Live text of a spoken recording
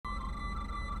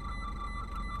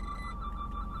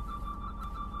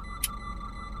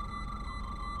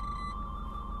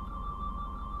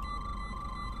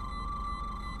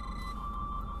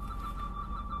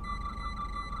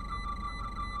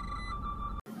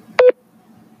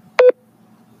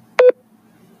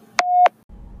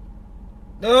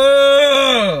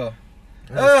Oh!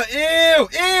 Ew! No!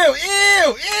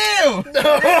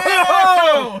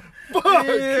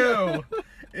 Ew!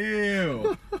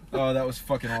 Ew! Oh, that was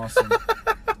fucking awesome.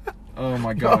 Oh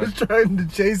my I god. was trying to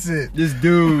chase it. This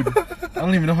dude, I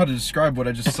don't even know how to describe what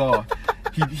I just saw.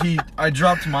 I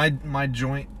dropped my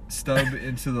joint stub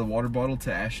into the water bottle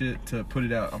to ash it, to put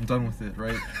it out. I'm done with it,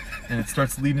 right? And it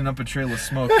starts leading up a trail of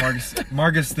smoke.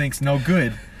 Marcus thinks no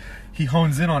good. He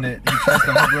hones in on it. He tries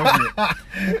to hover over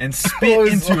it and spit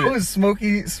into it. It was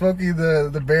Smokey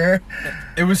the bear.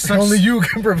 It was such... Only you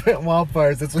can prevent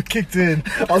wildfires. That's what kicked in.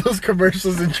 All those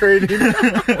commercials and trading.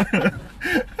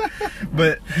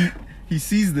 But he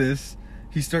sees this.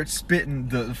 He starts spitting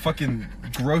the fucking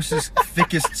grossest,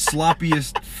 thickest,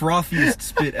 sloppiest, frothiest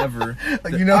spit ever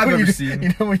Like, that I've ever seen.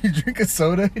 You know when you drink a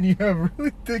soda and you have a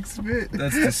really thick spit?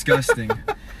 That's disgusting.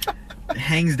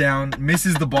 Hangs down,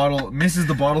 misses the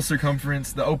bottle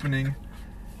circumference, the opening.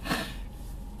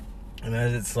 And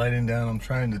as it's sliding down, I'm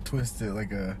trying to twist it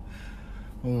like a...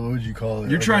 What would you call it?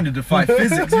 You're like trying to defy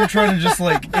physics. You're trying to just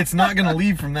like, it's not going to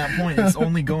leave from that point. It's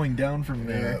only going down from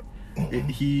there.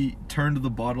 He turned the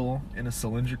bottle in a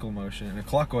cylindrical motion, in a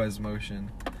clockwise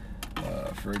motion,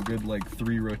 for a good like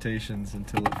 3 rotations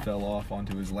until it fell off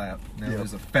onto his lap. Now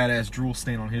there's a fat ass drool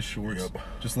stain on his shorts,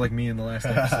 just like me in the last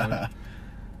episode.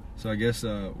 So I guess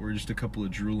we're just a couple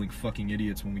of drooling fucking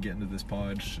idiots when we get into this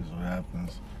pod. That's just what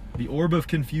happens. The orb of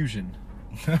confusion.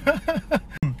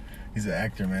 He's an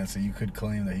actor, man, so you could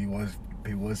claim that he was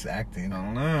acting. I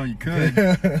don't know, you could.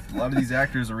 A lot of these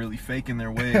actors are really faking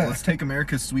their ways. Let's take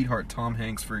America's sweetheart, Tom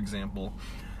Hanks, for example.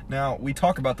 Now, we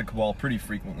talk about the Cabal pretty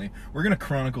frequently. We're going to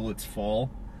chronicle its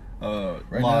fall. Right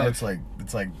live. now, it's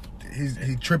like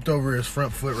he tripped over his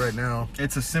front foot right now.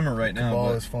 It's a simmer right now. The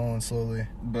ball is falling slowly.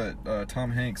 But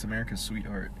Tom Hanks, America's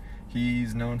sweetheart,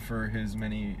 he's known for his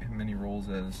many roles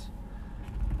as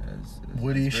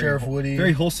Woody, Sheriff Woody.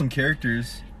 Very wholesome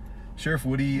characters. Sheriff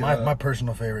Woody. My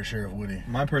personal favorite, Sheriff Woody.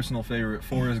 My personal favorite,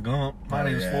 Forrest Gump. My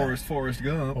name's Forrest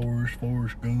Gump.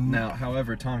 Forrest Gump. Now,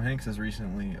 however, Tom Hanks has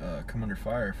recently come under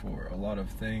fire for a lot of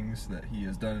things that he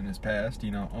has done in his past.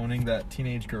 You know, owning that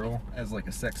teenage girl as like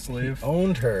a sex slave. He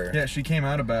owned her. Yeah, she came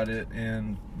out about it,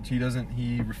 and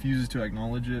he refuses to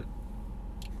acknowledge it.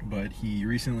 But he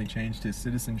recently changed his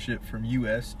citizenship from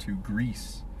U.S. to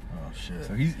Greece. Oh shit!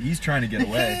 So he's trying to get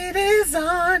away. The heat is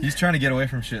on. He's trying to get away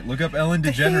from shit. Look up Ellen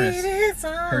DeGeneres. The heat is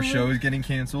on. Her show is getting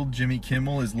canceled. Jimmy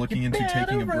Kimmel is looking into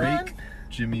taking a break. Run.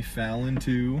 Jimmy Fallon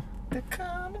too. They're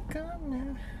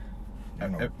coming.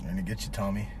 I'm gonna get you,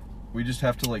 Tommy. We just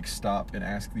have to like stop and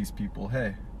ask these people,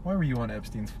 hey, why were you on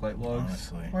Epstein's flight logs?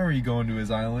 Honestly. Why were you going to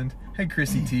his island? Hey,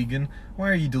 Chrissy Teigen, why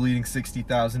are you deleting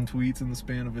 60,000 tweets in the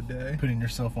span of a day? Putting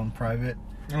yourself on private.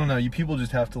 I don't know. You people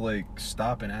just have to like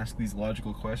stop and ask these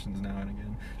logical questions now and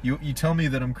again. You tell me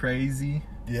that I'm crazy.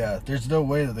 Yeah, there's no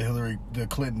way that the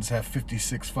Clintons have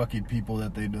 56 fucking people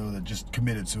that they know that just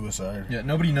committed suicide. Yeah,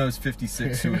 nobody knows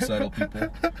 56 suicidal people.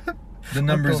 The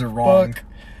numbers are wrong.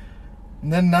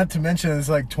 And then not to mention it's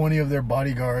like 20 of their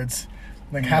bodyguards.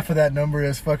 Like half of that number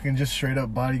is fucking just straight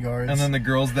up bodyguards. And then the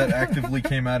girls that actively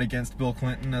came out against Bill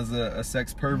Clinton as a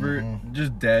sex pervert,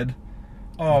 just dead.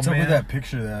 Oh, what's man. up with that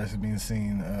picture that I've been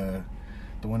seeing?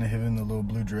 The one of him in the little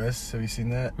blue dress. Have you seen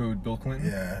that? Who, Bill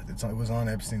Clinton? Yeah, it was on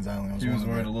Epstein's Island. He was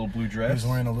wearing a little blue dress? He was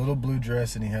wearing a little blue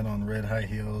dress and he had on red high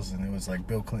heels and it was like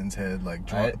Bill Clinton's head like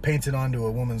painted onto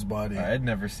a woman's body. I had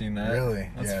never seen that. Really?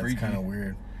 That's yeah, freaky. it's kind of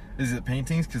weird. Is it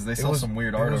paintings? Because they sell some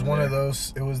weird art over there. It was one of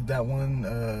those. It was that one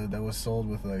that was sold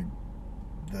with like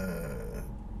the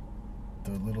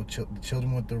little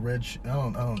children with the red. I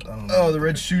don't know. Oh, the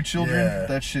red shoe children. Yeah.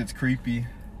 That shit's creepy.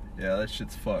 Yeah, that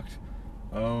shit's fucked.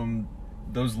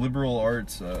 Those liberal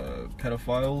arts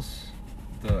pedophiles,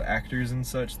 the actors and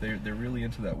such, they're really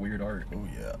into that weird art. Oh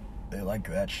yeah, they like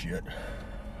that shit.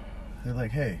 They're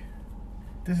like, hey,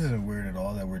 this isn't weird at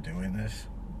all that we're doing this.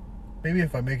 Maybe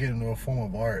if I make it into a form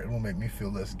of art, it will make me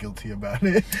feel less guilty about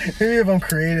it. Maybe if I'm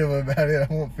creative about it,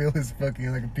 I won't feel as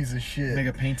fucking like a piece of shit. Make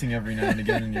a painting every now and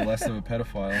again and you're less of a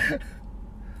pedophile.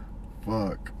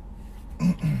 Fuck.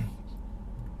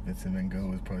 Vincent Van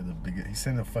Gogh was probably the biggest. He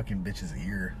sent a fucking bitch's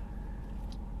ear.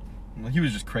 Well, he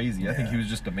was just crazy. I think he was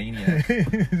just a maniac.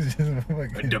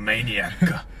 The maniac.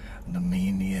 The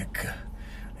maniac.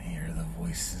 I hear the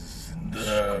voices and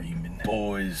the screaming.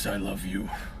 Boys, I love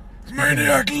you.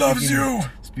 Maniac loves you.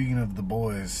 Speaking of The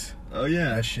Boys. Oh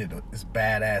yeah, that shit is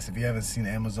badass. If you haven't seen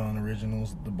Amazon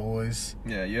Originals, The Boys.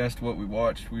 Yeah, you asked what we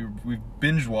watched. We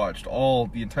binge watched the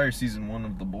entire season 1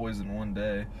 of The Boys in one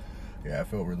day. Yeah, I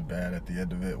felt really bad at the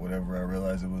end of it. Whenever I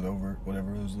realized it was over,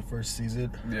 whatever it was the first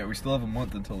season. Yeah, we still have a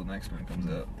month until the next one comes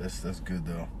out. That's good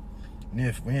though. We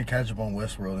need to catch up on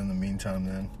Westworld in the meantime,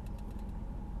 then.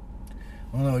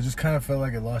 I don't know, it just kind of felt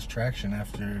like it lost traction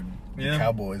after the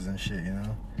Cowboys and shit, you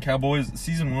know? Cowboys,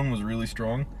 season 1 was really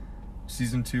strong.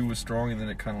 Season 2 was strong, and then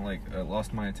it kind of like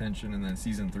lost my attention, and then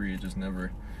season 3 it just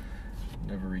never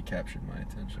recaptured my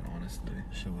attention, honestly.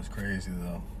 Shit was crazy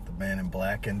though. The Man in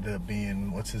Black ended up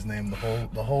being, what's his name, the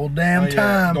whole damn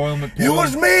time. Doyle McMullen. It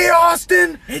was me,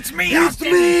 Austin. It's me, It's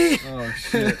Austin. me. Oh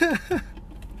shit.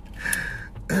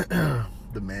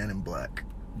 The Man in Black.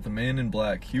 The Man in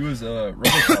Black. He was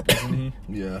RoboCop, wasn't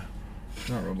he? Yeah.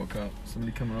 Not RoboCop.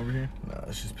 Somebody coming over here? Nah,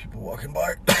 it's just people walking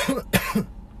by.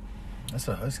 That's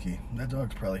a husky. That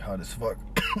dog's probably hot as fuck.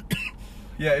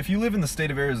 Yeah, if you live in the state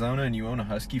of Arizona and you own a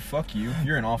husky, fuck you.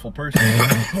 You're an awful person.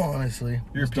 Honestly,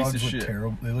 You're a those piece dogs of look shit.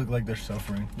 terrible. They look like they're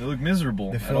suffering. They look miserable.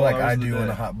 They at feel all like hours I of the do in day.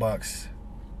 a hot box.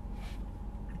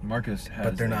 Marcus has,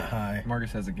 But they're not high.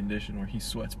 Marcus has a condition where he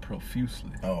sweats profusely.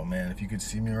 Oh man, if you could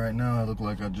see me right now, I look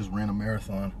like I just ran a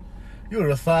marathon. You would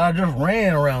have thought I just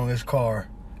ran around this car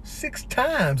 6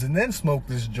 times and then smoked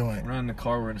this joint. We're not in the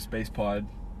car. We're in a space pod.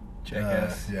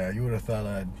 Jackass. Yeah, you would have thought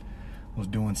I was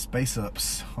doing space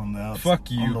ups on the outside,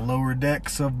 Fuck you. on the lower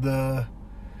decks of the.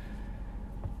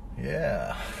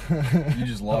 Yeah. You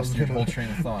just lost your whole train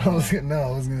of thought. I was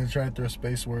gonna try to throw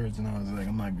space words, and I was like,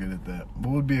 I'm not good at that.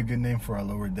 What would be a good name for our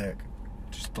lower deck?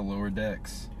 Just the lower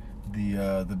decks.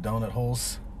 The donut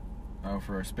holes. Oh,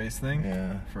 for our space thing?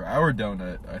 Yeah. For our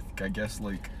donut, I guess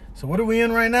like So what are we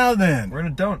in right now then? we're in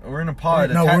a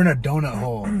pod. No, we're in a donut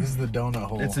hole. This is the donut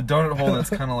hole. It's a donut hole that's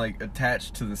kind of like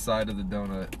attached to the side of the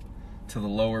donut, to the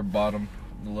lower bottom,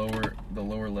 the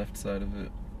lower left side of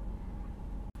it.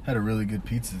 Had a really good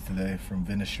pizza today from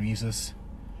Venetia's.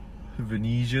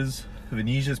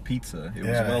 Venetia's pizza. It was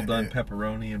well done,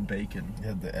 pepperoni and bacon. It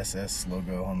had the SS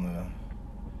logo on the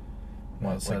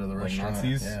What, outside of the like restaurant.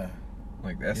 Nazis? Yeah.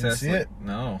 Like the didn't SS. see like, it?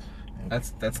 No,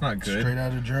 that's not good. Straight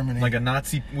out of Germany. Like a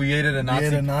Nazi. We ate at a We Nazi.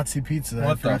 ate a Nazi pizza. I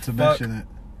What the forgot to fuck? mention it.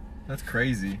 That's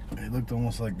crazy. It looked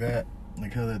almost like that.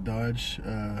 Like how that Dodge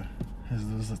has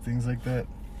those things like that.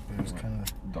 But it was kind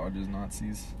of. Dodges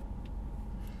Nazis.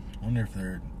 I wonder if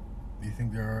they're. Do you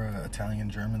think there are Italian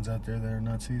Germans out there that are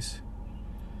Nazis?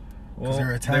 Well,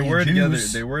 they're Italian they were together.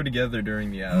 Jews. They were together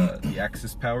during the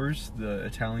Axis powers. The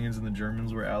Italians and the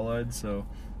Germans were allied. So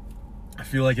I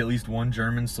feel like at least one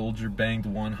German soldier banged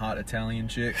one hot Italian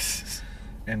chick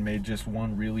and made just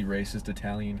one really racist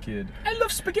Italian kid. I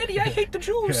love spaghetti. I hate the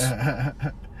Jews.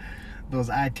 Those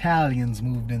Italians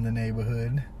moved in the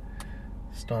neighborhood.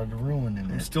 Started ruining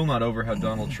I'm it. still not over how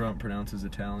Donald Trump pronounces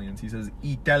Italians. He says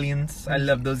Italians. I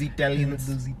love those Italians.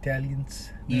 Those Italians.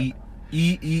 E.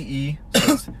 So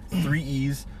it's 3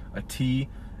 E's, a T,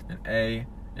 an A,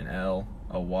 an L,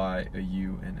 a Y, a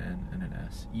U, an N, and an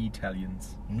S.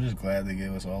 Italians. I'm just glad they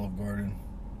gave us Olive Garden.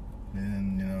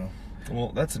 And, you know. Well,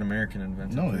 that's an American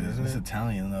invention. No, it isn't. It's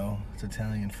Italian, though. It's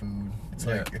Italian food. It's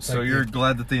Yeah. like. It's So like you're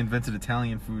glad that they invented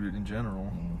Italian food in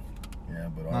general. Yeah,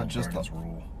 but Not Olive just Gardens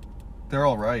rule. They're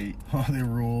all right. Oh, they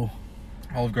rule.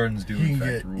 Olive Gardens do in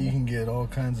fact rule. You can get all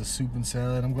kinds of soup and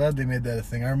salad. I'm glad they made that a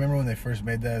thing. I remember when they first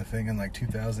made that a thing in like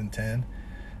 2010.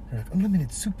 They're like,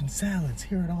 unlimited soup and salads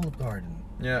here at Olive Garden.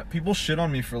 Yeah, people shit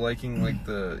on me for liking like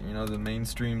the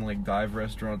mainstream like dive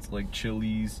restaurants like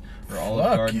Chili's or Olive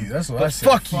Fuck Garden. you, that's what But I said.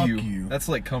 Fuck you. That's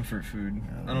like comfort food.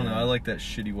 Yeah, I don't know. yeah. I like that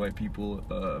shitty white people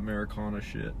Americana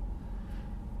shit.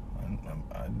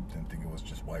 I didn't think it was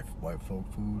just white folk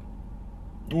food.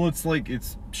 Well, it's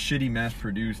shitty mass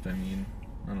produced. I mean,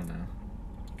 I don't know.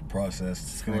 Processed.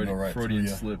 It's gonna go right Freudian through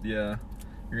you. slip. Yeah,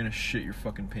 you're gonna shit your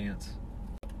fucking pants.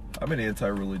 I'm an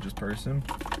anti-religious person.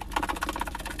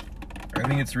 I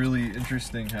think it's really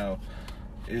interesting how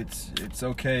it's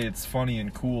okay, it's funny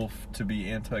and cool to be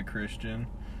anti-Christian.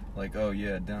 Like, oh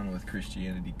yeah, down with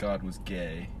Christianity, God was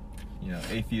gay. You know,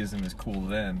 atheism is cool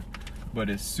then. But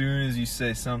as soon as you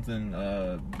say something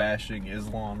bashing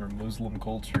Islam or Muslim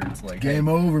culture, it's like, Game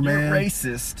over, you're man.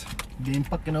 racist. Game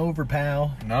fucking over,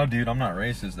 pal. No, dude, I'm not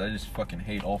racist. I just fucking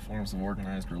hate all forms of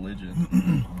organized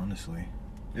religion. Honestly.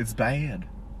 It's bad.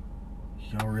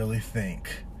 Y'all really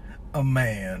think a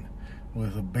man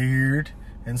with a beard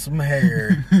and some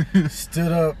hair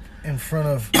stood up in front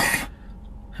of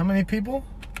how many people?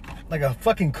 Like a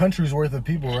fucking country's worth of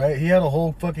people, right? He had a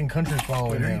whole fucking country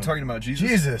following Wait, are him. you talking about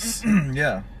Jesus? Jesus.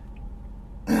 Yeah.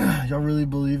 Y'all really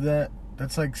believe that?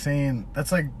 That's like saying,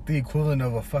 that's like the equivalent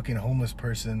of a fucking homeless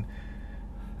person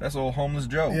That's old homeless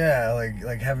Joe. Yeah,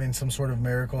 like having some sort of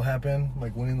miracle happen,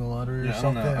 like winning the lottery or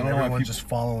something. I don't know why everyone's people just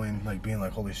following, like being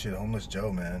like, holy shit, homeless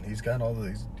Joe, man. He's got all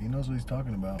these. He knows what he's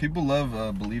talking about. People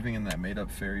love believing in that made-up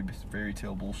fairy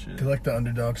tale bullshit. They like the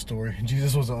underdog story.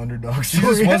 Jesus was an underdog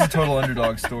story. Jesus was a total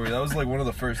underdog story. That was like one of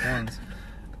the first ones.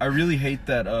 I really hate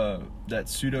that that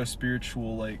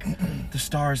pseudo-spiritual, like, the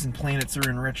stars and planets are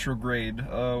in retrograde.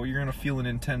 Oh, you're gonna feel an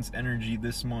intense energy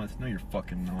this month. No, you're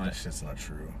fucking not. That shit's not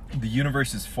true. The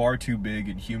universe is far too big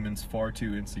and humans far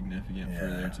too insignificant for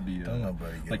there to be don't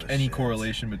nobody give like a any shit.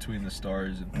 correlation between the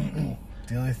stars and people.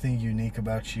 The only thing unique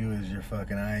about you is your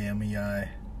fucking IMEI.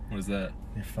 What is that?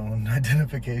 Your phone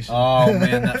identification. Oh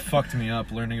man, that fucked me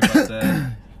up learning about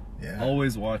that. Yeah.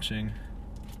 Always watching.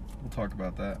 We'll talk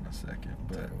about that in a second.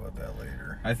 We'll But talk about that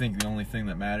later. I think the only thing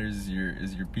that matters is your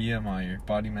BMI, your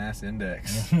body mass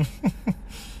index.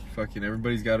 Fucking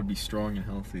everybody's got to be strong and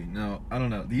healthy. No, I don't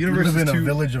know. The We universe live is in too... a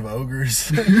village of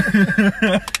ogres.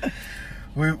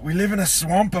 we live in a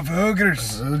swamp of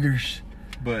ogres. Ogres.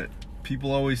 But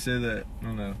people always say that, I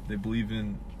don't know, they believe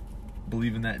in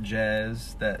that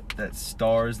jazz, that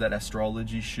stars, that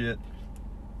astrology shit.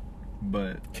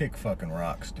 But Kick fucking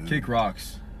rocks, dude. kick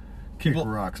rocks. Kick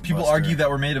rocks, People Buster. argue that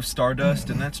we're made of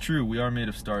stardust, and that's true. We are made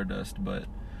of stardust, but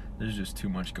there's just too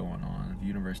much going on. The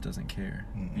universe doesn't care.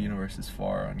 The universe is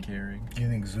far uncaring. You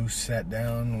think Zeus sat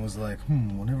down and was like,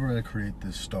 whenever I create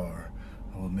this star,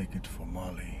 I will make it for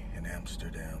Molly in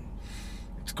Amsterdam.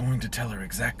 It's going to tell her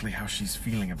exactly how she's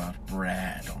feeling about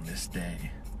Brad on this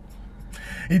day.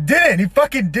 He didn't. He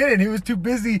fucking didn't. He was too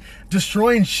busy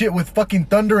destroying shit with fucking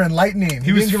thunder and lightning.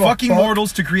 He was didn't give a fucking fuck.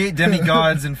 mortals to create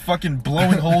demigods and fucking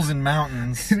blowing holes in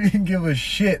mountains. He didn't give a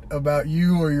shit about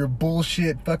you or your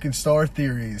bullshit fucking star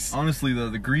theories. Honestly, though,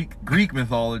 the Greek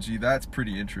mythology, that's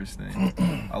pretty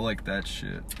interesting. I like that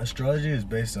shit. Astrology is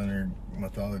based on your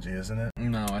mythology, isn't it?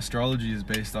 No, astrology is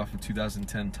based off of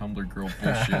 2010 Tumblr girl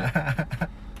bullshit.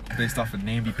 Based off of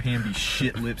namby-pamby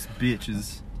shit lips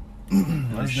bitches. I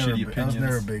was Shitty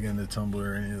never big into Tumblr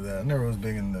or any of that. I never was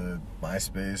big into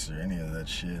MySpace or any of that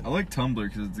shit. I like Tumblr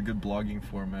because it's a good blogging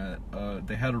format.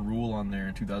 They had a rule on there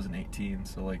in 2018,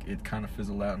 so like it kind of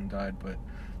fizzled out and died, but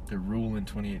the rule in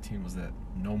 2018 was that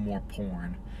no more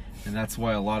porn. And that's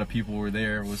why a lot of people were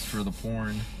there, was for the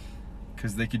porn.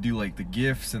 Because they could do like the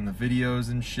GIFs and the videos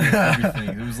and shit, everything.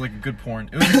 It was like a good porn.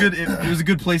 It was a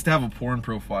good place to have a porn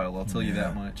profile, I'll tell you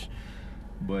that much.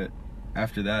 But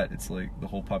after that, it's like the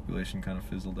whole population kind of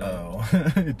fizzled out.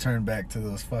 Oh, it turned back to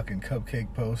those fucking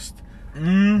cupcake posts.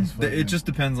 It just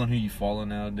depends on who you follow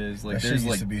nowadays. Like That shit there's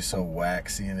used like to be so whack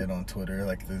seeing it on Twitter,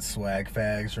 like the swag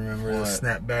fags, remember? What? The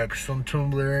snapbacks from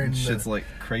Tumblr and shit's like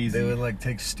crazy. they would like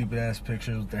take stupid ass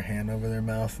pictures with their hand over their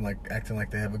mouth and like acting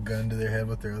like they have a gun to their head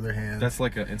with their other hand. That's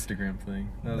like an Instagram thing.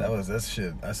 That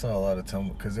shit. I saw a lot of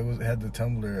Tumblr because it had the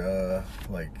Tumblr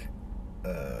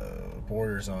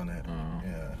borders on it. Oh.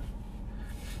 Yeah.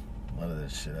 A lot of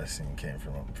that shit I seen came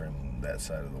from that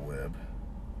side of the web.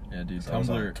 Yeah, dude. So I was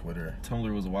on Twitter.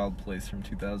 Tumblr was a wild place from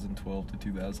 2012 to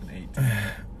 2018.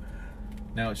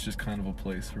 Now it's just kind of a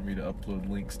place for me to upload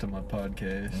links to my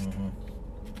podcast.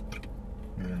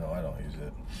 Even though I don't use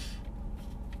it.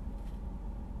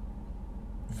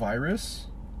 Virus?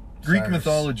 Greek Cyrus.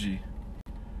 mythology.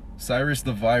 Cyrus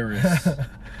the Virus.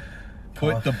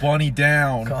 Put the bunny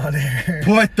down. Con Air.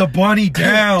 Put the bunny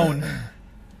down.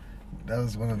 That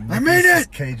was one of I made Nicolas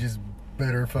it! Cage's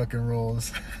better fucking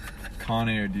roles. Con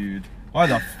Air, dude. Why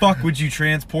the fuck would you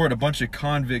transport a bunch of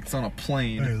convicts on a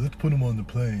plane? Hey, let's put him on the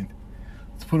plane.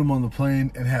 Let's put him on the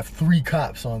plane and have 3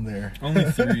 cops on there.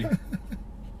 Only 3.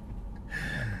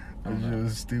 It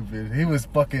was stupid. He was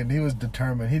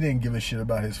determined. He didn't give a shit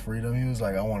about his freedom. He was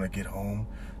like, I want to get home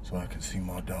so I can see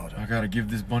my daughter. I gotta give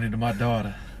this bunny to my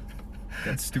daughter.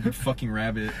 That stupid fucking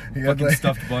rabbit. He had Fucking like-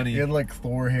 stuffed bunny. He had like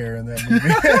Thor hair in that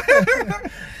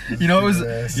movie. You know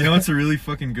it's a really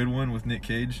fucking good one with Nick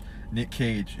Cage? Nick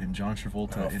Cage and John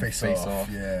Travolta in Face Face Off, Off.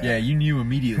 yeah. Yeah, you knew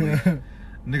immediately.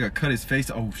 Nigga cut his face.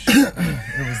 Oh shit.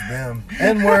 It was them.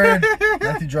 N-word.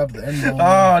 Matthew dropped the N-word.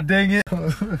 Ah, dang it.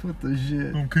 What the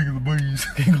shit? I'm king of the bees.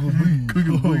 King of the bees.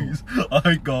 King of the bees.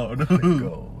 I ain't God.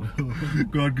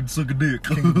 God. God can suck a dick.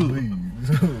 King of the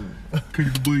bees. King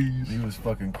of the bees. He was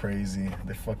fucking crazy.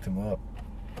 They fucked him up.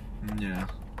 Yeah.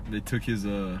 They took his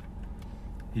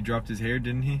he dropped his hair,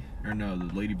 didn't he? Or no, the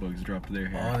ladybugs dropped their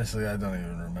hair. Honestly, I don't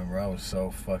even remember. I was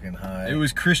so fucking high. It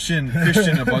was Christian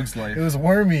A Bug's Life. It was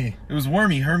Wormy. It was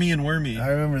Wormy, Hermy and Wormy. I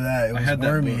remember that. It I was had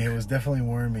that Wormy. book. It was definitely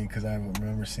Wormy because I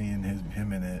remember seeing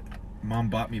him in it. Mom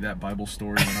bought me that Bible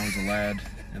story when I was a lad,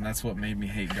 and that's what made me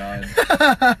hate God.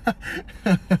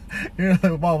 You're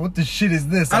like, Mom, what the shit is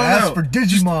this? I don't asked know. for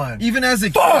Digimon. Just,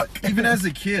 even as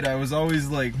a kid, I was always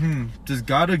like, does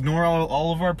God ignore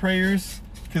all of our prayers?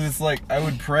 Because it's like, I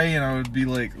would pray and I would be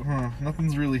like,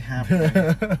 nothing's really happening.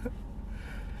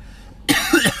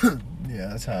 Yeah,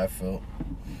 that's how I felt.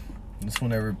 That's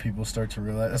whenever people start to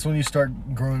realize. That's when you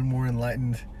start growing more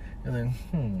enlightened. And then,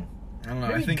 I don't know.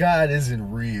 maybe I think God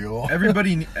isn't real.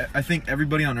 I think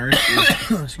everybody on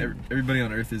Earth is everybody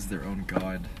on Earth is their own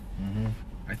God. Mm-hmm.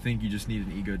 I think you just need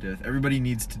an ego death. Everybody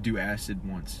needs to do acid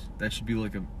once. That should be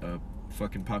like a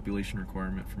fucking population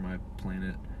requirement for my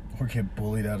planet. Or get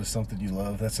bullied out of something you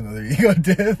love. That's another ego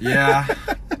death. Yeah.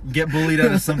 Get bullied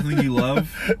out of something you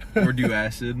love, or do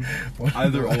acid.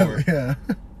 Either or. Yeah.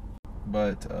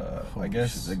 But I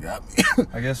guess shit, they got me.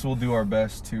 I guess we'll do our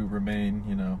best to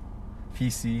remain,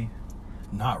 PC.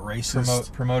 Not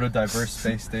racist. Promote a diverse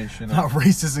space station. Not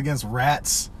racist against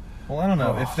rats. Well, I don't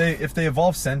know. Oh. If they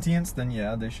evolve sentience, then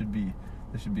yeah, they should be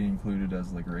included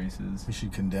as like races. We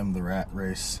should condemn the rat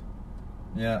race.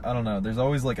 Yeah, I don't know. There's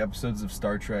always like episodes of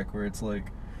Star Trek where it's like,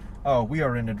 oh, we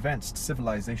are an advanced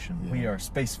civilization. Yeah. We are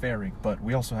spacefaring, but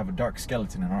we also have a dark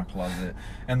skeleton in our closet.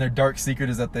 And their dark secret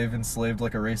is that they've enslaved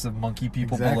like a race of monkey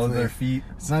people below their feet.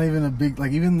 It's not even a big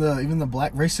like even the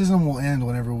black racism will end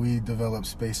whenever we develop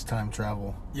space-time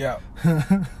travel. Yeah.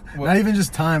 Not even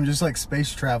just time, just like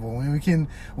space travel. When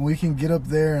we can get up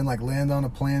there and like land on a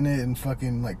planet and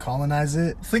fucking like colonize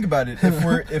it. Think about it.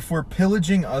 If we're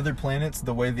pillaging other planets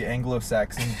the way the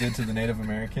Anglo-Saxons did to the Native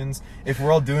Americans, if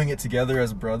we're all doing it together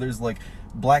as brothers, like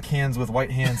black hands with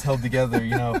white hands held together,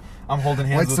 I'm holding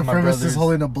hands with my brothers. White supremacist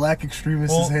holding a black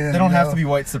extremist's hand. They don't have to be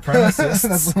white supremacists.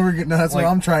 That's what we're getting. No, that's what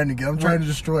I'm trying to get. I'm trying to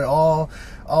destroy all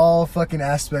fucking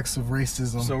aspects of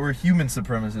racism. So we're human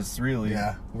supremacists, really.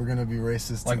 Yeah, we're gonna be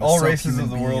racist. Like all races of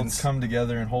the world come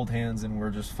together and hold hands, and we're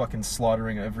just fucking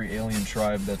slaughtering every alien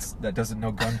tribe that doesn't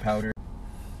know gunpowder.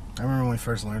 I remember when we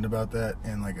first learned about that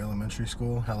in like elementary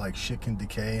school, how like shit can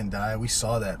decay and die. We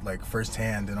saw that like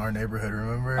firsthand in our neighborhood.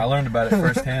 Remember? I learned about it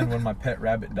firsthand when my pet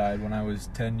rabbit died when I was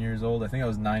 10 years old. I think I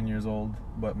was 9 years old,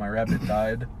 but my rabbit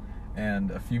died.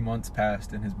 And a few months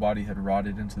passed and his body had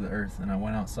rotted into the earth, and I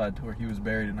went outside to where he was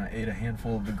buried and I ate a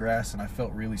handful of the grass and I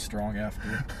felt really strong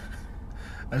after.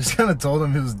 I just kind of told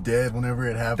him he was dead whenever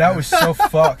it happened. That was so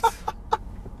fucked.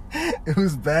 It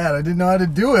was bad. I didn't know how to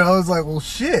do it. I was like, well,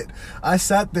 shit. I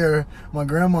sat there, my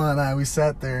grandma and we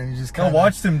sat there, and he just kind of... I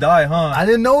watched him die, huh? I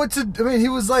didn't know what to... I mean, he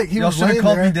was like... Y'all should have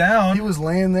called me down. He was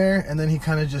laying there, and then he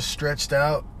kind of just stretched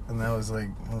out, and I was like,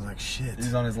 shit.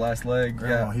 He's on his last leg.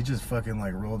 Grandma, yeah. he just fucking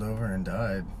like rolled over and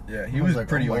died. Yeah, he was like,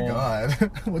 pretty old. Oh my old.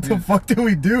 God. What the fuck did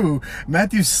we do?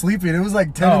 Matthew's sleeping. It was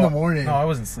like 10 in the morning. No, I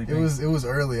wasn't sleeping. It was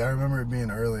early. I remember it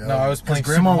being early. I was playing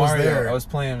Grandma Super Mario. was there. I was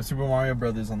playing Super Mario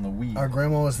Brothers on the Wii. Our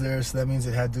grandma was there, so that means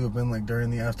it had to have been like during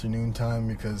the afternoon time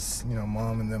because,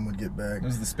 Mom and them would get back. It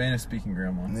was the Spanish-speaking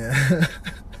grandma. Yeah.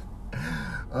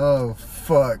 Oh,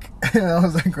 fuck. And I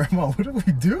was like, Grandma, what do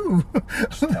we do?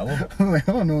 Just tell him. I'm like,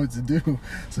 I don't know what to do.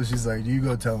 So she's like, you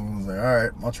go tell him. I was like, all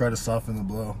right, I'll try to soften the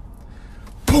blow.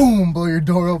 Boom! Blow your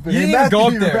door open. You Hey, didn't even go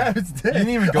up Matthew, there. your rabbit's dead. You didn't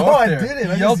even go up there. I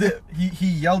didn't. He yelled it. He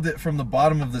yelled it from the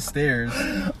bottom of the stairs.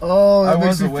 Oh, that I makes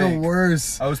was me awake. feel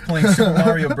worse. I was playing Super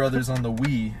Mario Brothers on the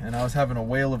Wii, and I was having a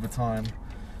whale of a time.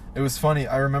 It was funny.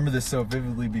 I remember this so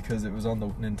vividly because it was on the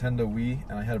Nintendo Wii,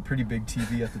 and I had a pretty big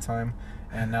TV at the time.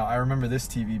 And now I remember this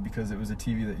TV because it was a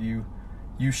TV that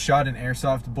you shot an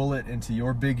airsoft bullet into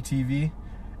your big TV,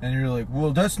 and you're like,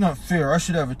 well, that's not fair. I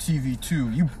should have a TV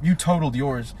too. You totaled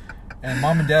yours. And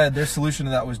Mom and Dad, their solution to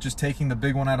that was just taking the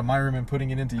big one out of my room and putting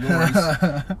it into yours.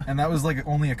 And that was like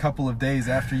only a couple of days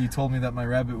after you told me that my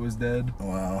rabbit was dead.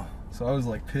 Wow. So I was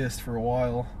like pissed for a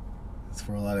while. That's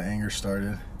where a lot of anger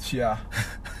started. Yeah.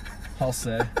 I'll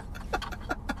say.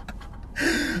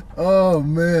 Oh,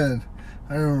 man.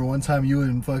 I remember one time you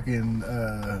and fucking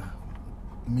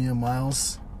Mia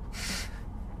Miles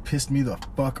pissed me the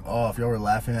fuck off. Y'all were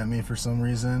laughing at me for some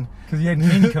reason. Because you had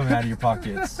candy coming out of your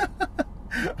pockets.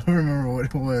 I don't remember what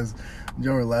it was.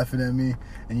 Y'all were laughing at me,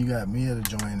 and you got Mia to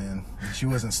join in. And she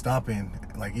wasn't stopping,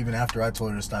 like, even after I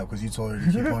told her to stop, because you told her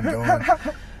to keep on going.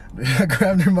 I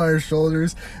grabbed her by her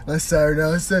shoulders, and I sat her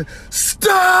down and said,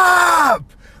 "Stop!"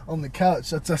 on the couch.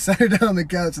 So I sat her down on the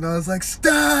couch, and I was like,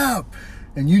 "Stop!"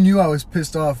 And you knew I was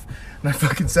pissed off. And I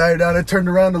fucking sat her down. I turned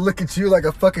around to look at you like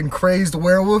a fucking crazed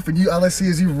werewolf. And all I see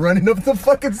is you running up the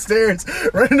fucking stairs.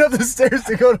 Running up the stairs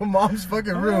to go to Mom's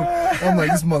fucking room. I'm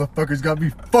like, this motherfucker's got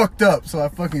me fucked up. So I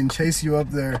fucking chase you up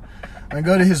there. And I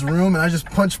go to his room and I just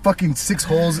punch fucking 6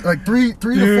 holes. Like three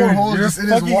to 4 holes You're just a in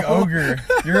his fucking wall. ogre.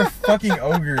 You're a fucking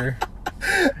ogre.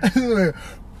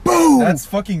 Boom! That's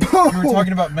fucking. Boom! We were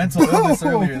talking about mental illness Boom!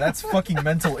 earlier. That's fucking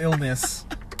mental illness.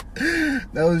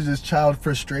 That was just child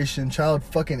frustration, child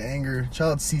fucking anger,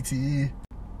 child CTE.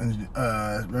 And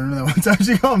remember that one time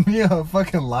she called me a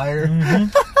fucking liar?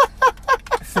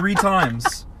 Mm-hmm. 3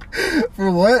 times.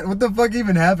 For what? What the fuck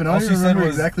even happened? I don't even remember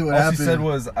exactly what happened. All she said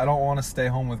was, I don't want to stay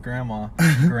home with Grandma.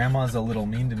 Grandma's a little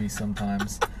mean to me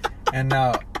sometimes. And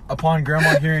now, upon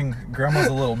Grandma hearing Grandma's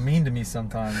a little mean to me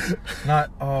sometimes,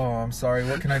 not, oh, I'm sorry,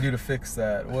 what can I do to fix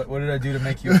that? What did I do to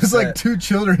make you upset? It was upset? like 2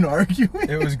 children arguing.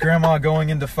 It was Grandma going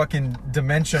into fucking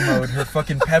dementia mode. Her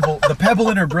fucking the pebble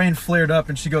in her brain flared up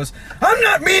and she goes, I'm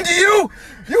not mean to you!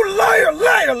 You liar,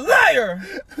 liar, liar!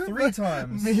 3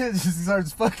 times. Mia just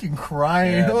starts fucking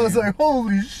crying. Yeah, I was dude. like,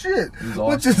 holy shit. It was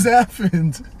What awesome. just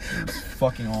happened? It was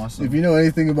fucking awesome. If you know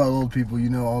anything about old people, you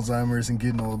know Alzheimer's and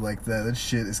getting old like that. That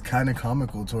shit is kind of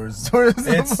comical towards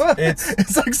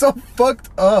it's like so fucked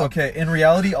up. Okay, in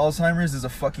reality, Alzheimer's is a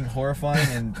fucking horrifying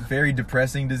and very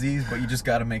depressing disease, but you just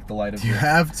gotta make the light of You it.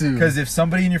 have to. Because if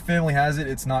somebody in your family has it,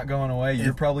 it's not going away.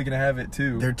 You're probably gonna have it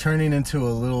too. They're turning into a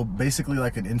little, basically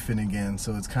like an infant again,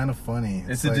 so it's kind of funny.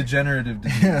 It's like, a degenerative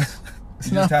disease. Yeah. It's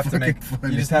You not just have to fucking make.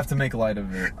 funny. You just have to make light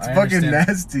of it. It's fucking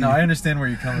nasty. No, I understand where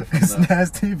you're coming from. It's Though.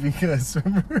 nasty because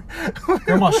remember,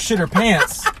 Grandma shit her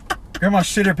pants. Grandma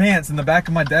shit her pants in the back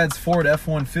of my dad's Ford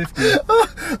F-150.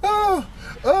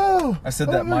 oh, I said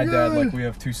that my dad, God. like we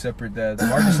have 2 separate dads.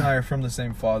 Marcus and I are from the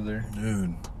same father.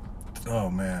 Dude.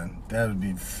 Oh man, Dad would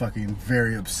be fucking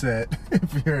very upset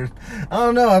if you're. I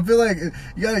don't know. I feel like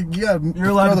you gotta You're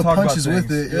allowed throw to the talk about punches with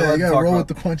things. it. You're Yeah, allowed you to gotta talk roll about-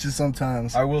 with the punches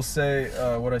sometimes. I will say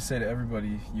what I say to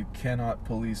everybody. You cannot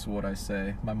police what I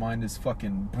say. My mind is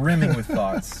fucking brimming with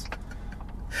thoughts.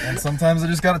 And sometimes I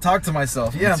just gotta talk to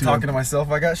myself. Yeah, I'm too. talking to myself.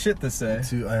 I got shit to say.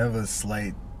 I have a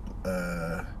slight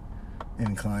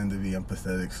incline to be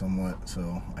empathetic somewhat,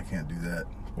 so I can't do that.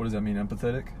 What does that mean,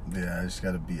 empathetic? Yeah, I just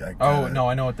gotta be. Oh, no,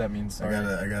 I know what that means. I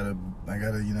Sorry.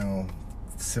 gotta, you know,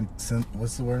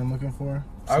 what's the word I'm looking for?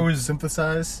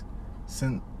 Synthesize.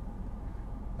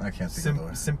 I can't think of the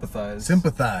word.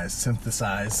 Sympathize.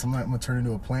 Synthesize. I'm gonna turn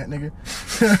into a plant, nigga.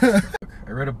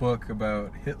 I read a book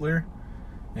about Hitler,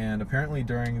 and apparently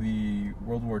during the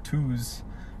World War II's,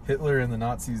 Hitler and the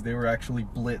Nazis, they were actually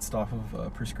blitzed off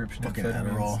of prescription Fucking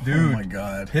amphetamines. Adderall. Dude, Oh my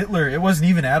god. Hitler, it wasn't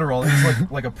even Adderall. It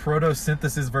was like a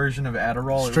proto-synthesis version of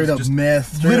Adderall. Straight it up was just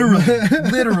meth. Straight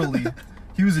up literally.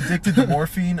 He was addicted to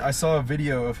morphine. I saw a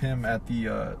video of him at the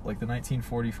like the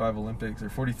 1945 Olympics or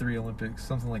 43 Olympics,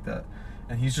 something like that.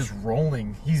 And he's just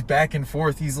rolling. He's back and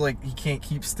forth. He's like, he can't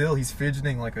keep still. He's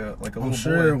fidgeting like a little I'm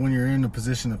sure boy. when you're in a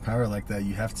position of power like that,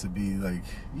 you have to be like,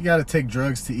 you gotta take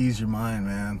drugs to ease your mind,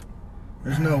 man.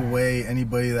 There's no way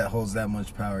anybody that holds that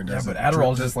much power does Yeah, it. but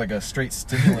Adderall's just like a straight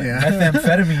stimulant. Yeah.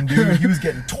 Methamphetamine, dude. He was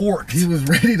getting torqued. He was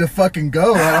ready to fucking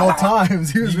go at all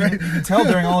times. He was You ready. can tell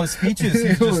during all his speeches, He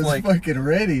he's just was like, fucking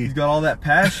ready. he's got all that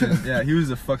passion. Yeah, he was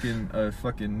a fucking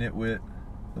nitwit,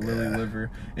 a lily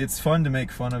liver. It's fun to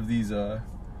make fun of these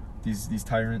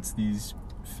tyrants, these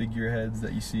figureheads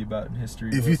that you see about in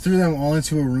history. If you threw them all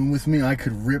into a room with me, I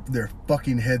could rip their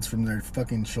fucking heads from their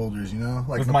fucking shoulders, you know?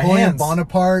 Like With my Napoleon hands.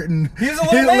 Bonaparte and He was a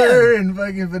little Hitler man. and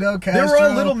fucking Fidel They Castro. were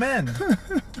all little men.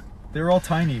 They were all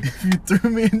tiny. If you threw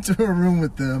me into a room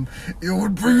with them, it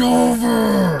would be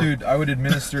over. Dude, I would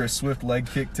administer a swift leg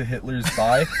kick to Hitler's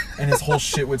thigh, and his whole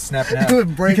shit would snap in half. It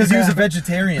would break Because he was a down.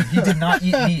 vegetarian. He did not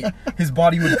eat meat. His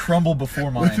body would crumble before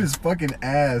With mine. his fucking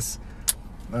ass.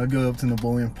 I'd go up to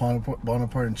Napoleon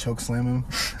Bonaparte and choke slam him.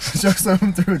 Choke slam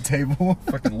him through a table.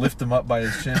 Fucking lift him up by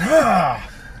his chin.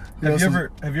 Have you also-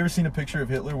 ever seen a picture of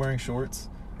Hitler wearing shorts?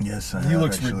 Yes, I He have,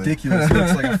 looks actually. ridiculous. He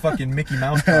looks like a fucking Mickey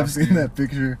Mouse I have costume. seen that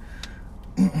picture.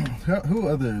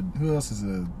 Who else is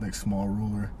a like small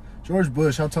ruler? George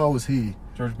Bush. How tall was he?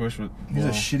 George Bush was He's a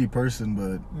shitty person,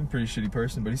 but a pretty shitty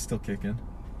person, but he's still kicking.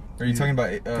 Are you Yeah, talking about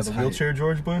his the height. wheelchair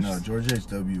George Bush? no. George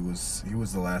H.W. was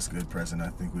the last good president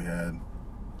I think we had.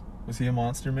 Was he a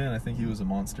monster man? I think he was a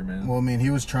monster man. Well, I mean, he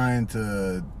was trying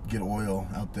to get oil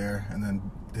out there, and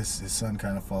then his son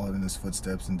kind of followed in his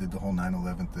footsteps and did the whole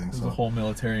 9/11 thing. There's So a whole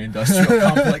military-industrial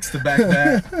complex to back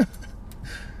that.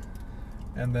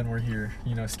 And then we're here.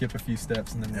 You know, skip a few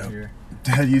steps and then Yep. we're here.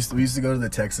 Dad we used to go to the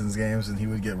Texans games, and he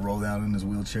would get rolled out in his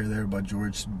wheelchair there by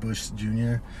George Bush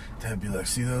Jr. Dad'd be like,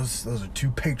 "See those? Those are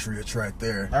 2 patriots right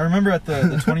there." I remember at the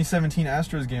 2017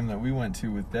 Astros game that we went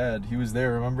to with Dad. He was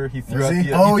there, remember? He threw Was out he?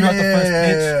 the, Oh, he threw out yeah, the first yeah,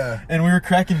 pitch, yeah. and we were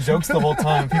cracking jokes the whole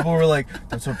time. People were like,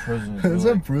 "That's our president." That's We're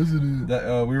our like, president.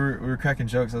 that, we were cracking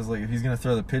jokes. I was like, if he's gonna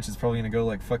throw the pitch, it's probably gonna go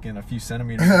like fucking a few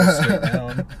centimeters and go straight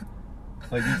down.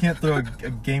 Like you can't throw a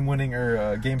game-winning or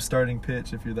a game-starting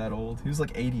pitch if you're that old. He was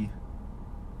like 80.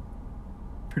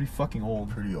 pretty fucking old.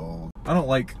 Pretty old. I don't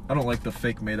like the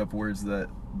fake made up words that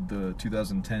the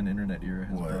 2010 internet era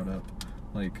has What? brought up.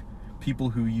 Like people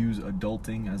who use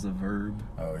adulting as a verb.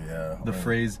 Oh yeah. The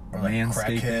phrase or like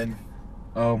landscaping. crackhead.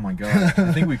 Oh my god.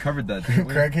 I think we covered that, didn't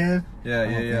we? Crackhead? Yeah, I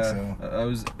yeah, don't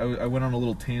yeah. think so. I went on a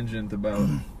little tangent about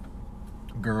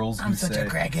girls who I'm such say, a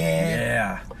crackhead.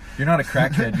 Yeah. You're not a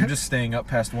crackhead. You're just staying up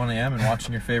past 1 a.m. and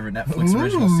watching your favorite Netflix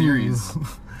original Ooh. series.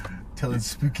 Telling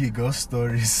spooky ghost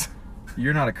stories.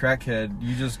 You're not a crackhead.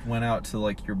 You just went out to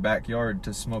like your backyard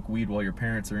to smoke weed while your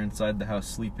parents are inside the house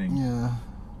sleeping. Yeah.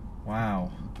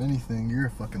 Wow. If anything, you're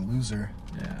a fucking loser.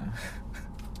 Yeah.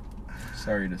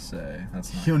 Sorry to say.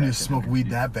 That's not You don't need to crackhead smoke energy. weed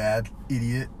that bad,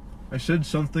 idiot. I said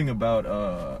something about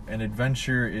an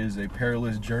adventure is a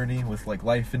perilous journey with like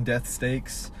life and death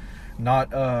stakes, not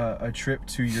a trip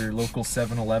to your local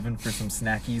 7-Eleven for some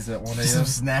snackies at 1 Some a.m.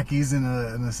 snackies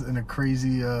in a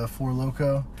crazy Four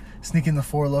Loko. Sneaking the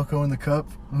Four Loko in the cup.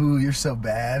 Ooh, you're so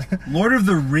bad. Lord of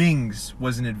the Rings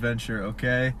was an adventure,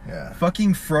 okay? Yeah.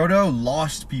 Fucking Frodo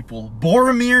lost people.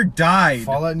 Boromir died.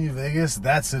 Fallout New Vegas,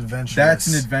 that's adventurous. That's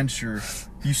an adventure.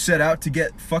 You set out to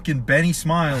get fucking Benny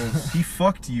Smiles. He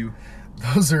fucked you.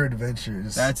 Those are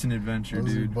adventures. That's an adventure,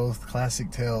 Those are dude. both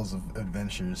classic tales of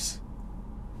adventures.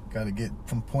 Got to get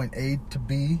from point A to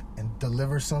B and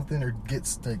deliver something or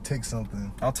take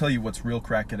something. I'll tell you what's real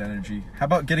crackhead energy. How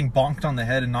about getting bonked on the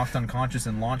head and knocked unconscious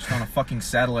and launched on a fucking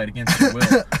satellite against your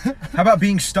will? How about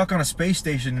being stuck on a space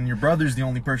station and your brother's the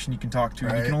only person you can talk to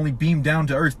and you Right. can only beam down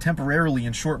to Earth temporarily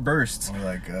in short bursts? Or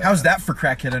like How's that for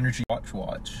crackhead energy? Watch.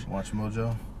 Watch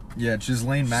Mojo. Yeah,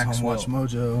 Ghislaine Maxwell. Watch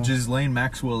Mojo. Ghislaine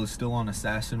Maxwell is still on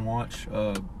Assassin Watch.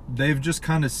 They've just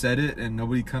kind of said it and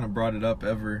nobody kind of brought it up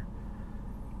ever.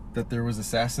 That there was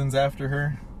assassins after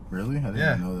her. Really? I didn't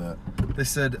Yeah. even know that. They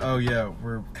said, oh yeah,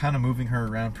 we're kind of moving her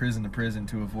around prison to prison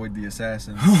to avoid the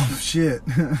assassins. Oh shit!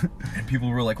 And people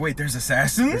were like, wait, there's They're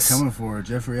assassins? coming for her.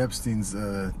 Jeffrey Epstein's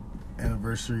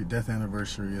death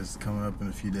anniversary is coming up in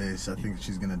a few days. I think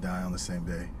she's gonna die on the same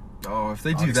day. Oh, if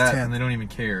they do August that, 10th. then they don't even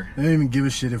care. They don't even give a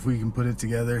shit if we can put it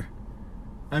together.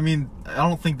 I mean, I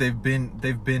don't think they've been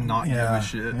not giving a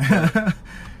shit. but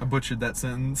I butchered that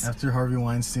sentence. After Harvey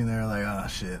Weinstein, they're like, oh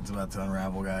shit, it's about to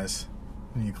unravel, guys.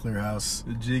 We need a clear house.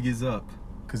 The jig is up.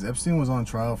 Because Epstein was on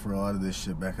trial for a lot of this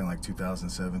shit back in like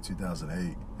 2007,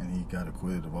 2008, and he got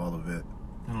acquitted of all of it.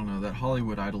 I don't know, that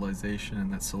Hollywood idolization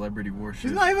and that celebrity worship.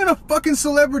 He's not even a fucking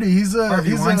celebrity.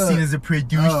 Harvey Weinstein is a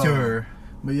producer.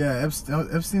 But yeah,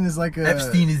 Epstein is like a...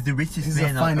 Epstein is the richest He's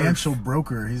man a on financial earth.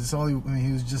 broker. He's all.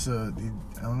 He was just I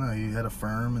don't know. He had a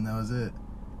firm, and that was it.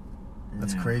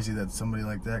 That's Yeah. crazy that somebody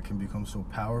like that can become so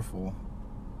powerful.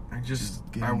 Just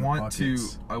get I in the want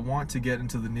pockets. to get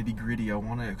into the nitty gritty. I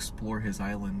want to explore his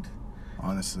island.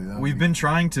 Honestly, that would We've be been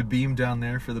trying to beam down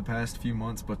there for the past few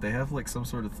months, but they have like some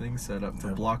sort of thing set up to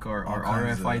Yeah, block our all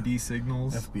kinds of RFID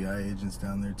signals. FBI agents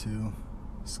down there too,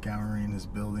 scouring his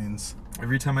buildings.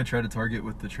 Every time I try to target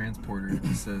with the transporter, it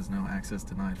just says no access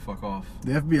denied. Fuck off.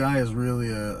 The FBI is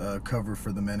really a cover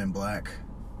for the Men in Black.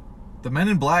 The Men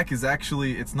in Black is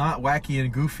actually, it's not wacky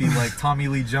and goofy like Tommy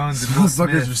Lee Jones and Will Those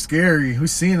fuckers are Smith. scary.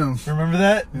 Who's seen them? Remember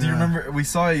that? Do you Yeah. remember? We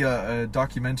saw a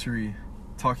documentary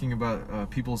talking about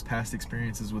people's past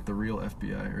experiences with the real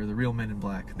FBI or the real Men in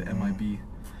Black, the MIB,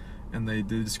 and they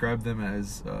described them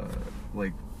as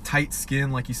like tight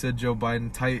skin, like you said, Joe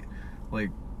Biden, tight,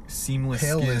 like seamless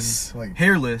Paleless, skin, like-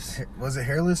 hairless, Was it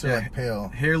hairless or Yeah. like pale?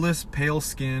 hairless, pale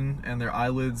skin, and their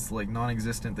eyelids like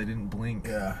non-existent. They didn't blink.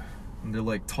 Yeah. And they're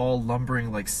like tall,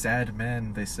 lumbering, like sad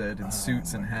men. They said in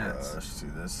suits Oh and my hats. Gosh,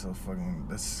 dude, that's so fucking.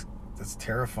 That's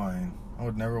terrifying. I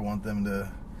would never want them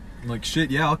to. Like shit.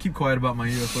 Yeah, I'll keep quiet about my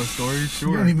UFO stories. Sure.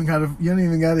 You don't even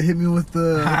gotta hit me with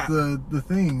the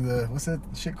thing. What's that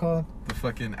shit called? The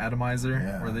fucking atomizer,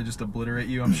 Yeah. where they just obliterate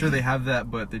you. I'm sure they have that,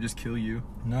 but they just kill you.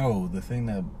 No, the thing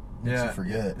that makes you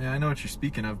forget. Yeah, I know what you're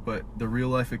speaking of, but the real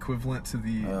life equivalent to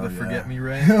the Oh, forget me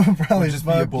ray Probably would just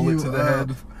be a fuck bullet you to the up.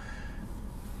 head.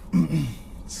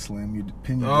 Slam you,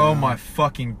 pin you Oh down. my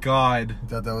fucking god! You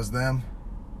thought that was them?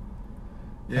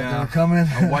 Thought they Yeah, were coming.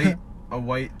 a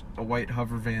white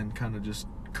hover van kind of just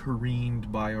careened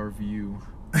by our view.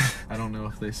 I don't know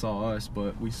if they saw us,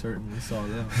 but we certainly saw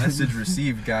them. Message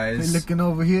received, They guys. looking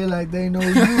over here like they know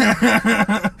you.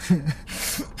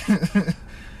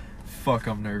 Fuck,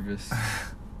 I'm nervous.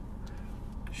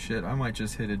 Shit, I might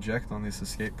just hit eject on this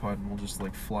escape pod and we'll just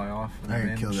like fly off. And I can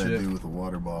abandon kill that ship. dude with a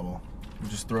water bottle. We'll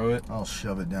just throw it. I'll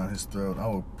shove it down his throat. I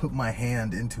will put my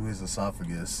hand into his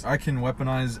esophagus. I can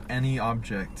weaponize any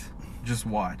object. Just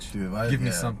watch. Dude, Give me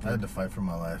if something. I had to fight for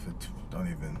my life. It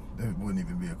wouldn't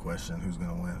even be a question who's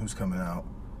gonna win, who's coming out.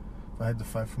 If I had to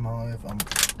fight for my life,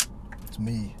 it's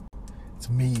me. It's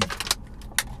me.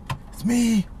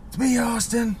 It's me,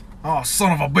 Austin. Oh,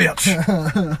 son of a bitch.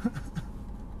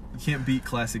 You can't beat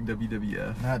classic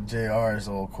WWF. Not JR's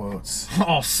old quotes.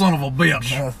 Oh, son of a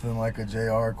bitch. Nothing like a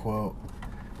JR quote.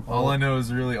 All I know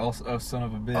is really, oh, son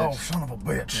of a bitch. Oh, son of a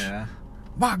bitch. Yeah.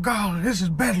 My God, this is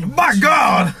Bedlam. My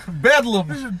God! Bedlam!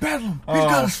 This is Bedlam. Oh, He's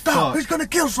gotta stop. fuck. He's gonna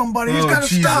kill somebody. He's Oh, gotta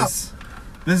Jesus.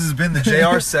 This has been the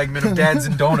JR segment of Dads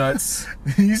and Donuts. stop.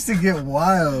 He used to get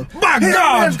wild. My His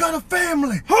God! man's got a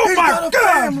family. Oh, He's my got a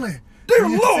God! family. Dear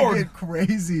He used Lord! to get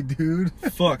crazy, dude.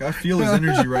 Fuck, I feel his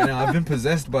energy right now. I've been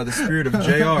possessed by the spirit of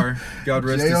JR. God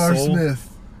rest his J.R. soul.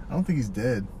 Smith. I don't think he's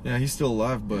dead. Yeah, he's still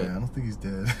alive, but Yeah, I don't think he's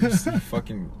dead.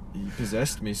 he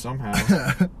possessed me somehow.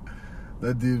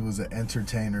 That dude was an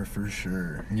entertainer for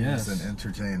sure. He Yes. was an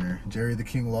entertainer. Jerry the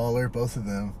King Lawler, both of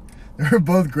them. They were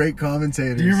both great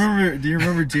commentators. Do you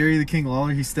remember Jerry the King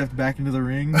Lawler? He stepped back into the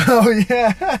ring. Oh,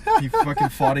 yeah. He fucking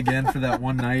fought again for that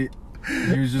one night.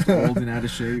 He was just old and out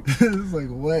of shape. It's like,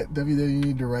 what? WWE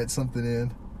need to write something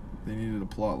in. They needed a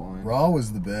plot line. Raw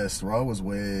was the best. Raw was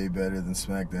way better than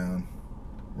SmackDown.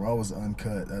 Raw was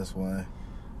uncut, that's why.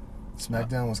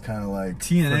 SmackDown was kind of like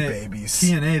TNA, for babies.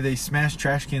 TNA, they smashed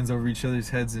trash cans over each other's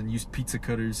heads and used pizza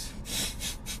cutters.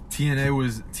 TNA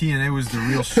was the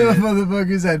real The shit.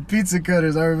 motherfuckers had pizza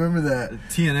cutters. I remember that.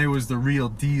 TNA was the real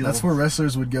deal. That's where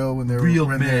wrestlers would go when Real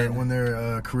when men.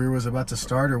 their career was about to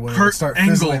start, or when it Kurt would start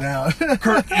Angle. fizzling out.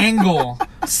 Kurt Angle,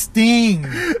 Sting.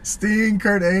 Sting,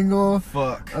 Kurt Angle.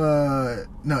 Fuck.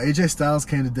 No, AJ Styles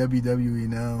came to WWE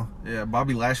now. Yeah,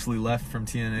 Bobby Lashley left from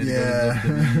TNA to go to Yeah.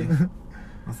 WWE.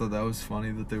 I thought that was funny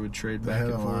that they would trade back had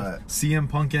and a forth. lot. CM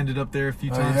Punk ended up there a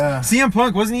few Oh, times. yeah. CM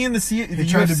Punk, wasn't he in the He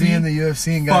tried to be in the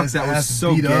UFC and got Fuck, his that was ass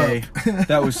so beat gay. up.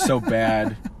 That was so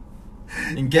bad.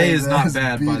 And Got gay his is not ass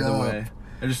bad, by beat the up. way.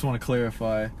 I just want to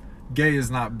clarify. Gay is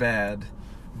not bad.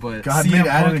 But God CM made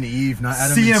Adam Punk, and Eve, not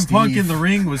Adam and CM Steve. Punk in the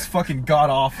ring was fucking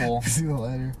god awful. See the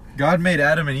ladder. God made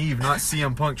Adam and Eve, not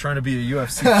CM Punk trying to be a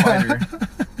UFC fighter.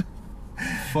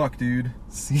 Fuck, dude.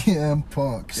 CM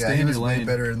Punk. Stay Yeah, he in was your way lane.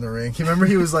 better in the ring. You remember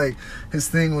he was like, his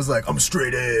thing was like, I'm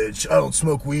straight edge. I don't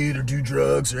smoke weed or do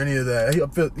drugs or any of that.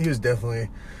 He was definitely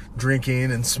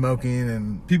drinking and smoking,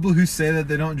 and People who say that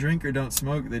they don't drink or don't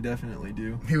smoke, they definitely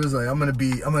do. he was like, I'm gonna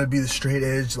be the straight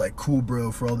edge, like, cool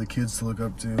bro for all the kids to look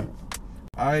up to.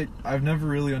 I've never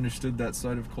really understood that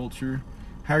side of culture.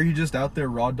 How are you just out there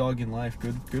raw dogging life?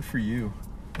 Good for you.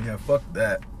 Yeah, fuck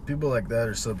that. People like that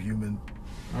are subhuman.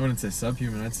 I wouldn't say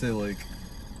subhuman. I'd say like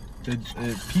they're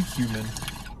peak human.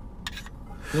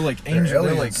 They're like They're angels. They're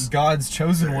like aliens. God's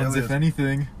chosen They're ones, aliens. if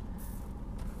anything.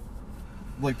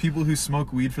 Like people who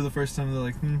smoke weed for the first time, they're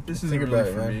like, this isn't Think really about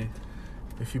it, for man. me.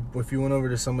 If you went over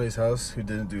to somebody's house who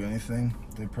didn't do anything,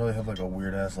 they'd probably have like a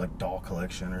weird ass like doll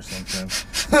collection or something.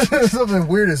 Something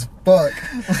weird as fuck.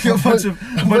 Like a bunch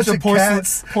of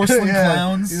porcelain Yeah,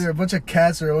 clowns. Either a bunch of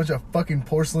cats or a bunch of fucking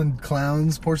porcelain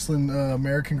clowns, porcelain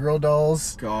American Girl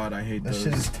dolls. God, I hate That those.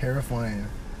 shit is terrifying.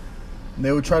 And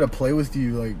they would try to play with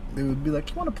you, like they would be like,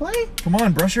 "You want to play?" Come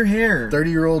on, brush your hair.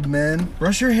 30-year-old men.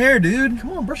 Brush your hair, dude.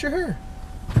 Come on, brush your hair.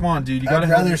 Come on, dude. You gotta I'd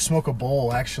help rather me. smoke a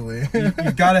bowl, actually. You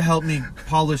gotta help me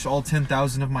polish all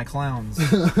 10,000 of my clowns.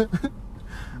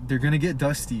 They're gonna get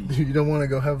dusty. You don't want to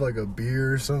go have like a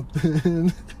beer or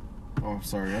something. Oh,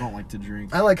 sorry. I don't like to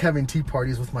drink. I like having tea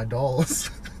parties with my dolls.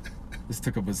 This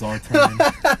took a bizarre turn.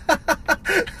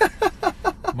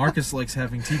 Marcus likes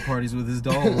having tea parties with his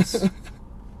dolls.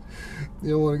 You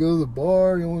don't want to go to the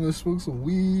bar? You don't want to smoke some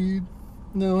weed?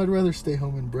 No, I'd rather stay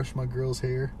home and brush my girl's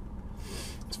hair.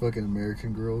 It's fucking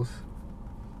American Girls.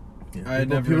 Yeah, I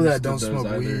never people that understood don't those smoke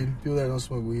either. weed, people that don't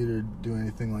smoke weed or do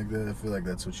anything like that, I feel like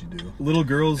that's what you do. Little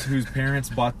girls whose parents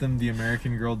bought them the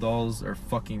American Girl dolls are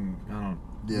fucking. I don't.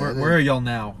 Yeah, where are y'all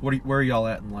now? Where are y'all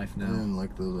at in life I now? didn't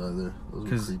like those either. Those were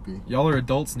Because creepy. y'all are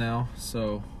adults now.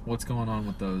 So what's going on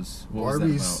with those? What was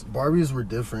that about? Barbies were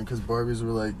different because Barbies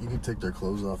were like, you could take their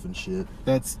clothes off and shit.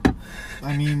 That's.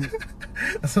 I mean,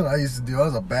 That's what I used to do. I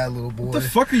was a bad little boy. what the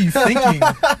fuck are you thinking?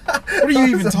 What are you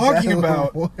even talking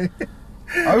about?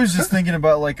 I was just thinking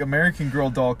about like American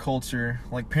Girl doll culture,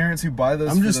 like parents who buy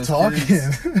those. I'm for just those talking.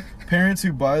 kids. Parents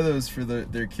who buy those for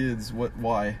their kids.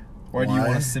 Why? Why do you Why?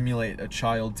 want to simulate a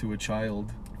child to a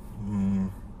child? Mm.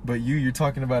 But you're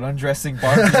talking about undressing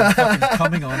Barbie and fucking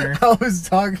coming on her. I was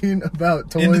talking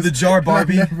about toys. Into the jar,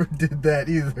 Barbie. I never did that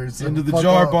either. So Into the fuck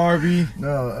jar, off. Barbie.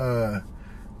 No,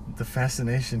 the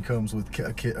fascination comes with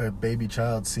a baby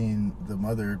child seeing the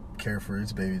mother care for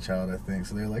its baby child, I think.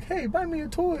 So they're like, hey, buy me a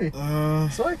toy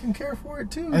so I can care for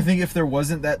it too. I think if there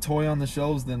wasn't that toy on the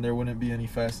shelves, then there wouldn't be any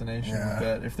fascination Yeah. with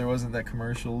that. If there wasn't that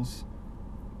commercials.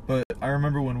 But I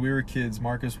remember when we were kids,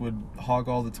 Marcus would hog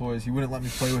all the toys. He wouldn't let me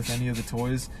play with any of the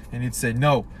toys. And he'd say,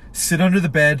 no, sit under the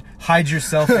bed, hide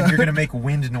yourself, and you're going to make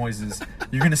wind noises.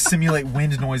 You're going to simulate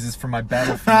wind noises for my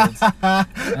battlefields.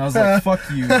 And I was like, fuck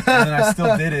you. And then I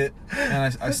still did it.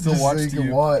 And I still Just watched so you. you.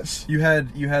 Can watch. You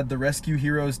had the Rescue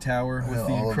Heroes Tower with the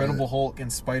all of Incredible it. Hulk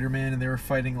and Spider-Man, and they were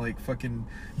fighting like fucking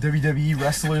WWE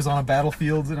wrestlers on a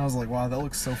battlefield. And I was like, wow, that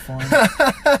looks so fun.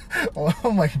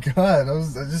 Oh my god, I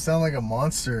just sound like a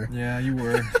monster. Yeah, you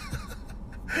were.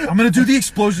 I'm gonna do the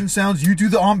explosion sounds. You do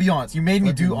the ambiance. You made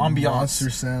me do ambiance. Monster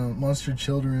sound, monster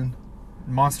children.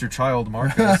 Monster child,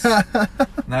 Marcus.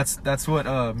 And that's what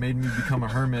made me become a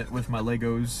hermit with my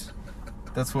Legos.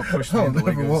 That's what pushed me I into don't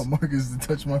ever Legos. want Marcus to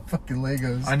touch my fucking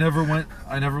Legos. I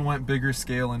never went bigger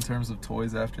scale in terms of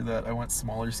toys after that. I went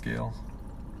smaller scale.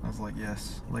 I was like,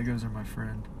 yes, Legos are my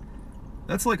friend.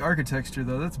 That's like architecture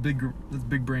though. That's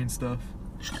big brain stuff.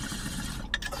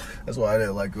 That's why I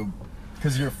didn't like them.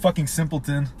 Cause you're a fucking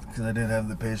simpleton. Because I didn't have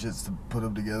the patience to put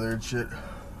them together and shit.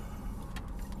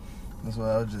 That's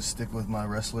why I would just stick with my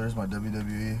wrestlers, my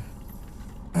WWE.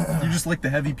 You just like the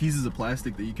heavy pieces of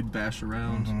plastic that you could bash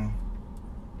around. Mm-hmm.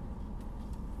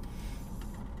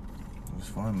 It was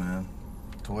fun, man.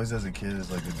 Toys as a kid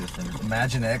is like a different.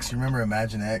 Imagine X. You remember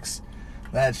Imagine X?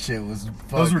 That shit was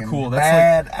fucking Those were cool.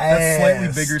 That's That's slightly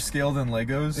bigger scale than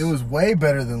Legos. It was way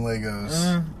better than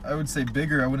Legos. I would say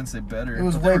bigger. I wouldn't say better. It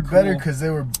was but they way were better cool. because they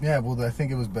were. Yeah, well, I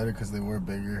think it was better because they were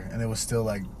bigger, and it was still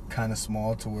like kind of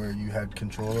small to where you had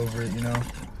control over it. You know,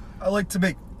 I like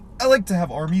to have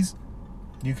armies.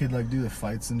 you could like do the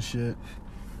fights and shit.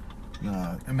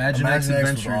 Nah, Imagine X was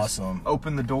Adventures. awesome.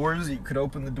 Open the doors. You could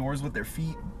open the doors with their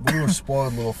feet. We were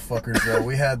spoiled little fuckers though.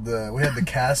 We had the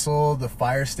castle, the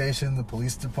fire station, the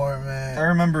police department. I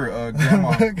remember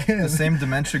grandma, Fucking- the same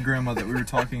dementia grandma that we were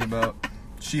talking about.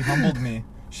 She humbled me.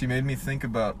 She made me think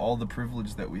about all the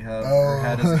privilege that we have or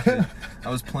had as a kid. I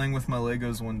was playing with my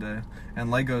Legos one day, and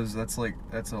Legos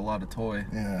that's a lot of toy.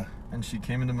 Yeah. And she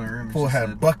came into my room. And People she had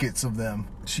said, buckets of them.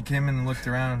 she came in and looked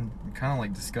around, kind of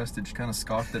like disgusted. She kind of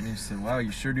scoffed at me. She said, "Wow,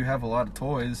 you sure do have a lot of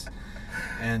toys."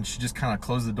 And she just kind of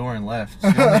closed the door and left.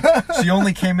 She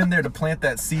only came in there to plant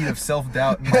that seed of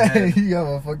self-doubt in my head. You have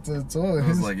a fuck ton of toys. I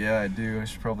was like, yeah, I do. I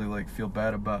should probably like feel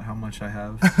bad about how much I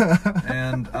have.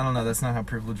 And I don't know, that's not how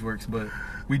privilege works, but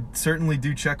we certainly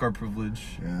do check our privilege.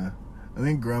 Yeah. I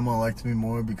think Grandma liked me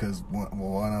more because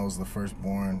one, I was the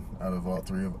firstborn out of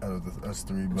us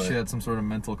three. But She had some sort of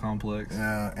mental complex.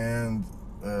 yeah, and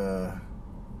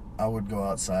I would go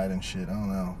outside and shit. I don't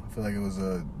know. I feel like it was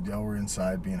y'all were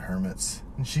inside being hermits,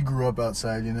 and she grew up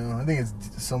outside. You know, I think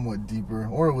it's somewhat deeper,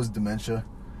 or it was dementia.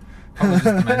 Probably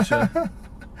just dementia.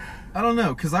 I don't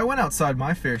know, because I went outside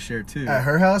my fair share too. At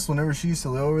her house, whenever she used to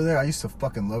live over there, I used to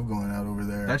fucking love going out over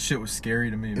there. That shit was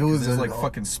scary to me. It was there's like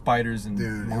fucking spiders and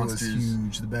dude, monsters. it was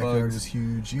huge. The backyard bugs. was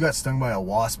huge. You got stung by a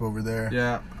wasp over there.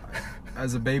 Yeah.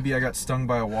 As a baby, I got stung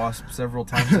by a wasp several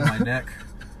times in my neck.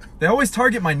 They always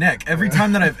target my neck. Every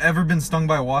time that I've ever been stung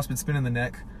by a wasp, it's been in the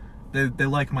neck. They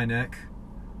like my neck.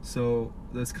 So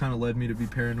that's kind of led me to be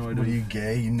paranoid. What are you,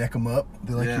 gay? You neck them up?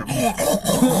 They're like,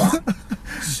 Yeah.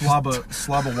 slob a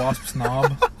wasp's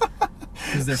knob.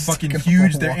 Because they're fucking Stick 'em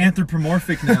huge. up. They're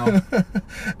anthropomorphic now.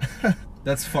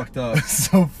 That's fucked up.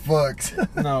 so fucked.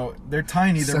 No, they're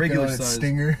tiny. They're Sucking regular on its size.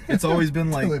 stinger. It's always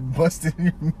been Till like, it busted in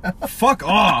your mouth. fuck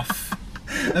off.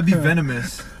 That'd be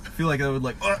venomous. I feel like that would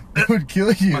like, It would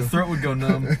kill you. my throat would go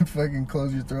numb. It'd fucking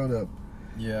close your throat up.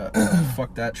 Yeah,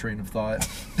 fuck that train of thought.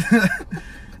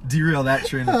 Derail that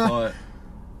train of thought.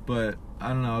 But I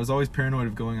don't know. I was always paranoid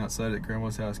of going outside at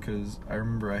Grandma's house because I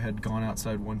remember I had gone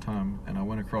outside one time and I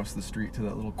went across the street to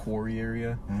that little quarry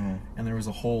area, and there was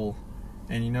a hole.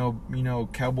 And you know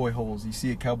cowboy holes. You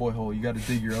see a cowboy hole, you got to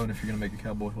dig your own if you're gonna make a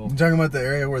cowboy hole. You talking about the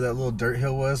area where that little dirt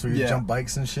hill was, where you Yeah. jump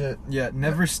bikes and shit? Yeah,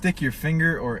 never stick your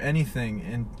finger or anything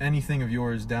of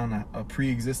yours down a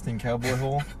pre-existing cowboy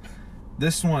hole.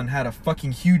 This one had a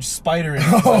fucking huge spider in it.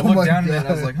 So I Oh looked my down at it and I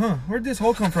God. was like, huh, where'd this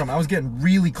hole come from? I was getting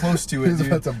really close to it, He was dude.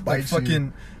 about to like bite you.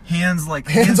 fucking hands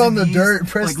Hands on and the knees, dirt,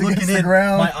 pressed like looking against the in.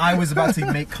 ground. My eye was about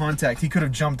to make contact. He could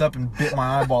have jumped up and bit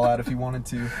my eyeball out if he wanted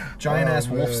to. Giant ass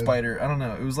wolf man. spider. I don't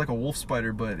know. It was like a wolf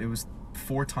spider, but it was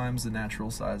 4 times the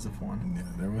natural size of one. Yeah,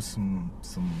 there was some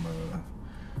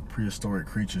prehistoric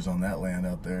creatures on that land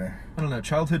out there. I don't know.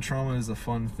 Childhood trauma is a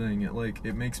fun thing.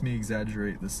 It makes me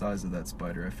exaggerate the size of that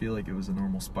spider. I feel like it was a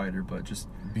normal spider, but just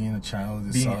Being a child,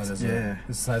 I Being saw a- it as yeah.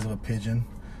 the size of a pigeon,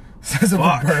 size of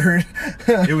Fuck. a bird.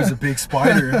 it was a big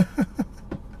spider.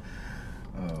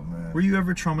 Oh man. Were you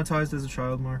ever traumatized as a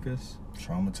child, Marcus?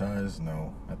 Traumatized?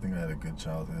 No. I think I had a good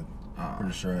childhood.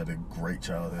 Pretty sure I had a great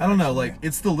childhood. I don't know, actually. like,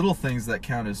 it's the little things that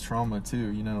count as trauma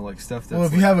too, you know, like stuff that's Well,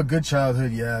 if like, you have a good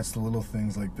childhood, yeah, it's the little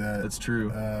things like that. that's true.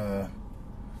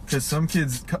 Because Some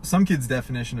kids'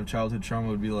 definition of childhood trauma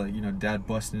would be like, you know, dad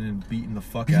busting in and beating the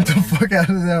fuck beat out the of them. fuck out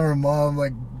of them, or mom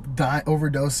like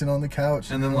overdosing on the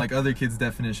couch. And then like other kids'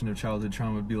 definition of childhood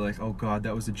trauma would be like, oh god,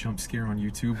 that was a jump scare on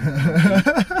YouTube.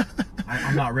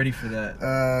 I'm not ready for that.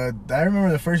 I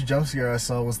remember the first jump scare I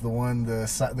saw was the one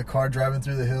the car driving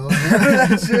through the hills. Remember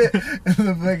that shit? And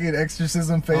the fucking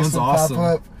exorcism face was would awesome.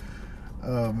 pop up.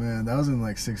 Oh man, that was in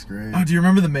like 6th grade. Oh, do you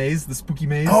remember the maze, the spooky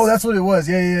maze? Oh, that's what it was.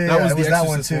 Yeah. That was it the was that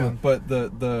one Exorcist too. one. But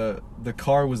the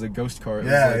car was a ghost car. It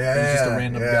was Yeah, like, yeah, it was just a yeah,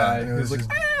 random yeah. guy It who was was like,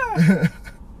 just- ah!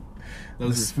 The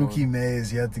Those were spooky fun.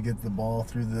 maze. You had to get the ball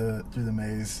through the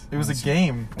maze. It was a Once-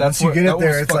 game. Once you get that it there,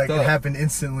 was it's like fucked it up. happened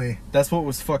instantly. That's what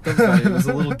was fucked up about it. It was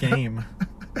a little game.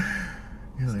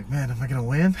 You're like, man, am I gonna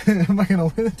win? Am I gonna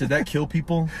win? Did that kill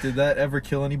people? Did that ever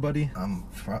kill anybody? I'm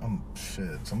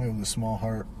shit. Somebody with a small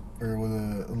heart, or with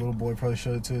a little boy probably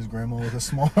showed it to his grandma with a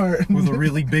small heart. With a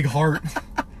really big heart.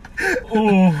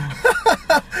 Oh.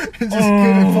 It just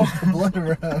couldn't pump the blood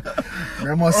around.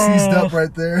 Grandma seized up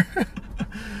right there.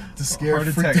 To scare Heart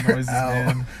freaked attack her noises, out.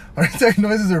 man. Heart attack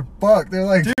noises are fucked. They're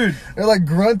like, Dude. they're like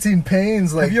grunting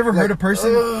pains. Like, Have you ever heard like, a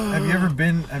person? "Ugh." Have you ever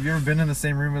been in the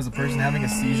same room as a person having a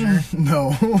seizure?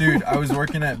 No. Dude, I was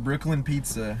working at Brooklyn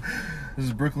Pizza. This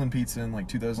is Brooklyn Pizza in like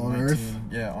 2019. On Earth?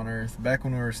 Yeah, on Earth. Back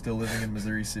when we were still living in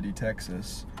Missouri City,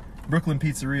 Texas. Brooklyn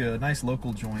Pizzeria, a nice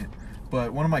local joint.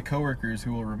 But one of my coworkers,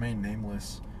 who will remain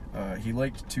nameless, he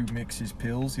liked to mix his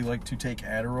pills. He liked to take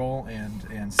Adderall and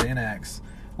Xanax,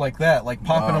 like that, like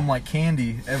popping Wow. them like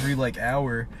candy every like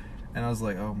hour. And I was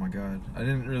like, oh my god. I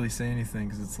didn't really say anything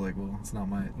because it's like, well, it's not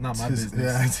my business.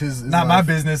 Yeah, it's his Not my life.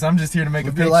 business. I'm just here to make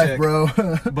Live a your paycheck. life,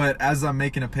 bro. But as I'm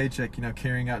making a paycheck, you know,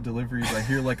 carrying out deliveries, I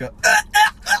hear like a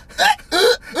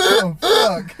Oh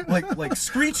fuck. like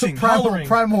screeching, hollering.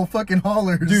 Primal fucking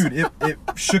hollers. Dude, it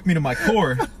shook me to my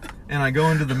core. And I go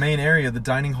into the main area, the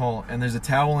dining hall, and there's a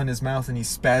towel in his mouth, and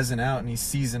he's spazzing out, and he's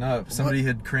seizing up. Somebody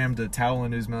had crammed a towel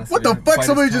into his mouth. What so the he didn't fuck? bite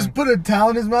Somebody his just tongue. put a towel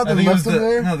in his mouth I and think it was left him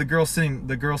there? no, the girl standing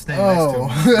next to Oh.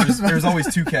 him. There's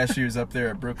always two cashiers up there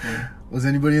at Brooklyn. Was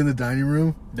anybody in the dining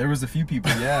room? There was a few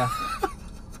people, yeah.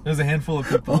 There's a handful of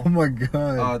people. Oh my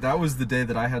god. That was the day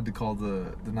that I had to call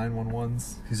the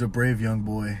 911s. He's a brave young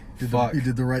boy. Fuck. He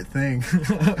did the right thing.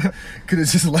 Could have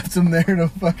just left him there to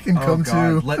fucking come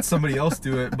to. Let somebody else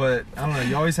do it, but I don't know.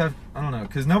 You always have, I don't know,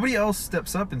 because nobody else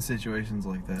steps up in situations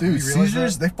like that. Dude, You realize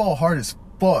seizures, that? they fall hard as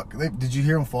fuck. Did you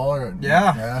hear him fall? Or,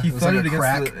 Yeah, he it was thudded like a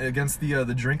crack. against the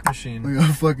drink machine. Like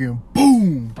a fucking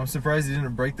boom. I'm surprised he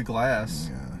didn't break the glass.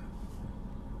 Yeah.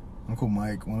 Uncle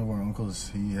Mike, one of our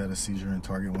uncles, he had a seizure in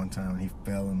Target one time, and he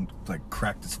fell and like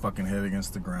cracked his fucking head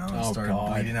against the ground and Oh, started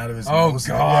God. bleeding out of his Oh, nose.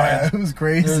 God. Yeah, it was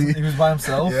crazy. He was by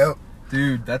himself? Yep.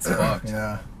 Dude, that's fucked.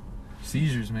 Yeah.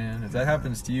 Seizures, man. If that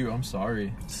happens to you, I'm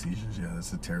sorry. Seizures, yeah,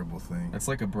 that's a terrible thing. That's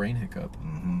like a brain hiccup.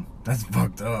 Hmm. That's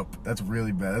fucked up. That's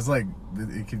really bad. That's like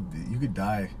you could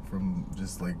die from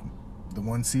just like the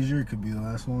one seizure. It could be the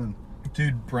last one.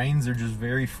 Dude, brains are just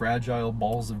very fragile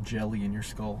balls of jelly in your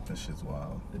skull. That shit's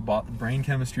wild. Brain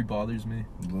chemistry bothers me.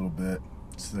 A little bit.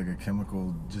 It's like a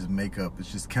chemical, just makeup.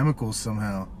 It's just chemicals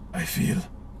somehow. I feel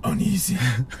uneasy.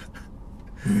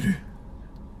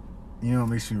 You know, it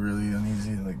makes me really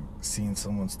uneasy, like seeing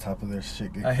someone's top of their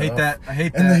shit get I cut hate off. that. I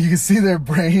hate And then that. you can see their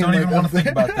brain. Don't like, even want up to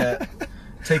think there. about that.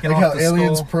 Taking Like off how the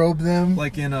aliens skull. probe them.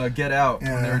 Like in Get Out,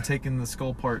 when they Yeah. were taking the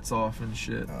skull parts off and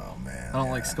shit. Oh man. I don't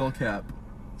like yeah. skull cap.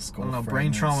 Skull I don't know.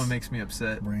 Brain fragments. trauma makes me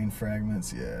upset. Brain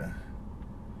fragments, yeah.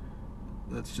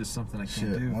 That's just something I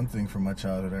can't Shit. do. One thing from my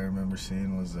childhood I remember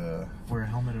seeing was Wear a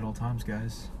helmet at all times,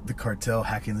 guys. the cartel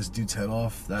hacking this dude's head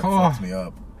off. That Oh. fucked me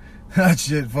up. That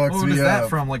shit fucks What me was up. that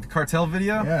from? Like a cartel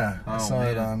video? Yeah, I Oh, saw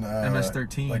it man. on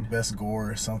MS-13. like Best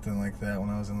Gore or something like that when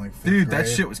I was in like 5th Dude, grade. that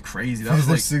shit was crazy. That was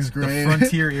like 6th the grade.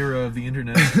 frontier era of the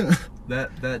internet.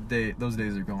 Those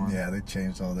days are gone. Yeah, they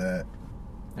changed all that.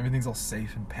 Everything's all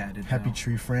safe and padded. Happy now.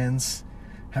 Tree Friends.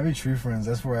 Happy Tree Friends,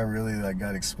 that's where I really like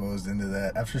got exposed into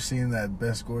that. After seeing that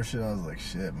Best Gore shit, I was like,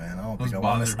 shit, man, I don't Those think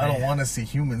bother I me. don't want to see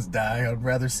humans die. I'd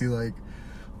rather see like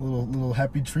little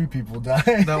happy tree people die.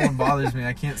 That one bothers me.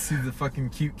 I can't see the fucking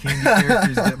cute candy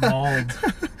characters get mauled.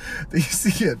 They used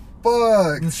to get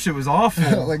fucked. This shit was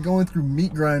awful. Like going through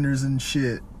meat grinders and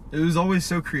shit. It was always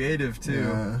so creative too.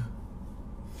 Yeah.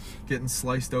 Getting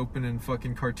sliced open in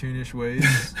fucking cartoonish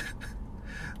ways.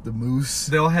 The moose.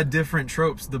 They all had different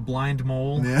tropes. The blind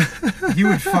mole. Yeah. He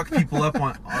would fuck people up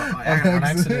on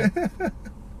accident.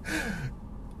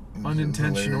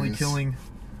 Unintentionally Hilarious. killing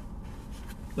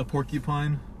the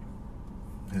porcupine.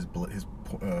 His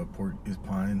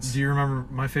Pines. Do you remember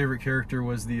my favorite character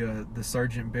was the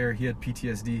Sergeant Bear? He had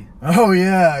PTSD. Oh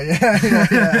yeah.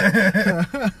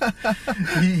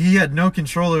 He had no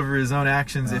control over his own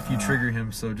actions if you trigger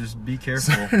him. So just be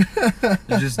careful.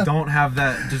 Just don't have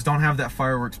that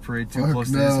fireworks parade too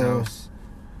close to his house.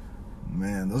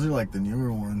 Man, those are like the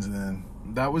newer ones. Then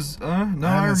that was I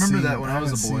remember that when I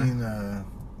was a boy.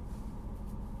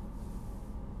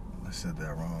 I said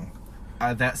that wrong.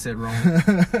 That said wrong.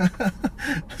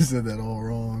 I said that all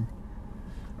wrong.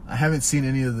 I haven't seen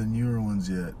any of the newer ones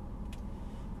yet.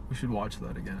 We should watch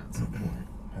that again at some point.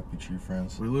 Happy Tree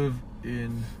Friends. We live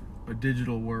in a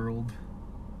digital world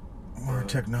where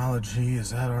technology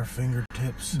is at our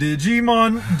fingertips.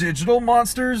 Digimon, digital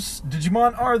monsters.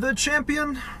 Digimon are the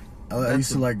champion. I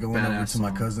used to like going over to song.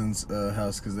 my cousin's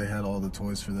house because they had all the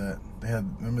toys for that. They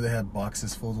had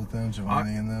boxes filled with them,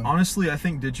 Giovanni and them. Honestly, I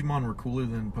think Digimon were cooler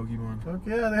than Pokemon. Fuck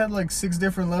yeah, they had like 6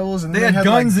 different levels, and they had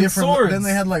guns like and swords. Then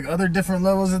they had like other different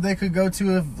levels that they could go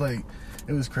to. If like,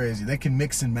 it was crazy. They can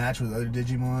mix and match with other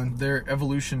Digimon. Their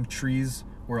evolution trees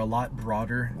were a lot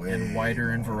broader and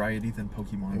wider in variety than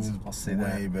Pokemon's. I'll say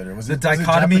that. Way better. Was the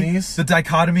dichotomy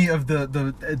of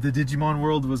the Digimon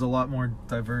world was a lot more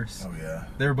diverse. Oh yeah.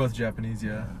 They were both Japanese,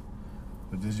 yeah.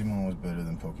 But Digimon was better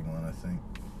than Pokemon, I think.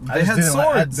 They had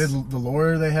swords. The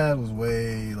lore they had was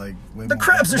way the more,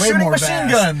 crabs are shooting machine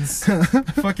guns.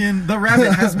 Fucking the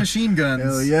rabbit has machine guns.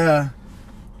 Hell yeah.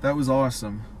 That was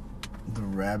awesome. The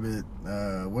rabbit.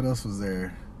 What else was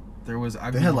there? There was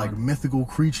Agumon. They had like mythical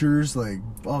creatures, like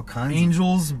all kinds.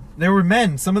 Angels. There were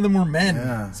men. Some of them were men.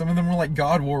 Yeah. Some of them were like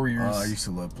god warriors. I used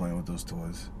to love playing with those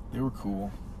toys. They were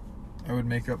cool. I would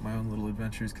make up my own little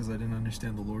adventures because I didn't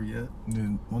understand the lore yet.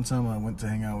 Dude, one time I went to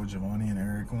hang out with Giovanni and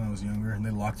Eric when I was younger, and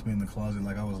they locked me in the closet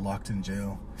like I was locked in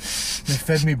jail. They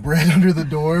fed me bread under the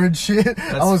door and shit.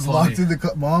 I was locked in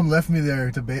the Mom left me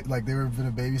there to they were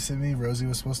gonna babysit me. Rosie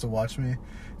was supposed to watch me.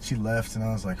 She left, and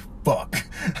I was like, "Fuck!"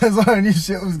 That's why I knew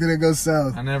shit was gonna go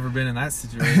south. I've never been in that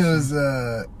situation. It was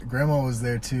Grandma was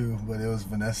there too, but it was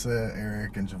Vanessa,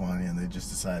 Eric, and Giovanni, and they just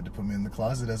decided to put me in the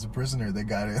closet as a prisoner. They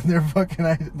got it in their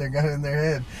they got it in their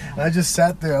head. And I just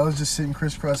sat there. I was just sitting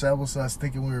crisscross applesauce,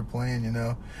 thinking we were playing.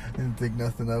 Didn't think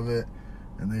nothing of it.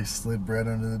 And they slid bread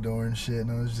under the door and shit,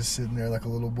 and I was just sitting there like a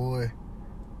little boy.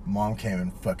 Mom came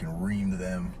and fucking reamed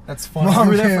them. That's funny. You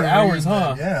were there for hours,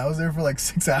 huh? Yeah, I was there for like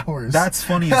 6 hours. That's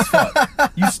funny as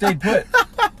fuck. You stayed put.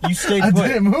 I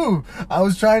didn't move. I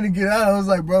was trying to get out. I was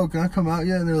like, "Bro, can I come out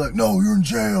yet?" And they're like, "No, you're in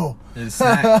jail." You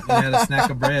had a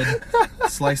snack of bread.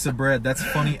 Slice of bread. That's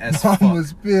funny as fuck. Mom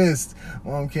was pissed.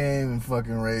 Mom came and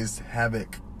fucking raised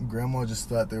havoc. Grandma just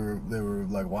thought they were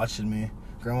like watching me.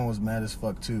 Grandma was mad as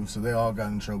fuck too, so they all got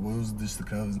in trouble. It was just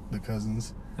the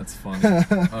cousins. That's funny.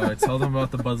 Tell them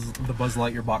about the Buzz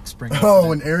Lightyear box spring. Oh,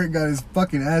 when Eric got his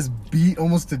fucking ass beat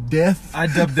almost to death. I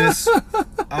dubbed this.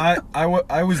 I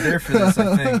was there for this.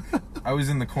 I think I was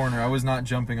in the corner. I was not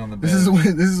jumping on the bed.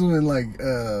 This is when like.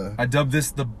 I dubbed this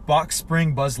the box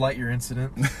spring Buzz Lightyear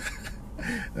incident.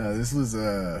 This was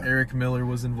Eric Miller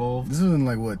was involved. This was in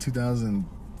like what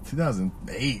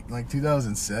 2008, like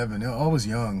 2007. I was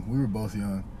young. We were both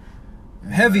young.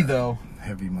 And, heavy though.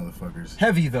 Heavy motherfuckers.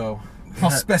 Heavy though. I'll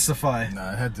specify.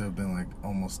 Nah, it had to have been like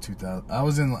almost 2000. I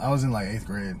was in like 8th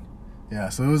grade. Yeah,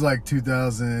 so it was like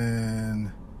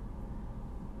 2000.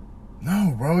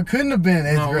 No, bro, it couldn't have been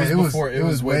 8th grade. It was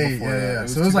way before. Yeah.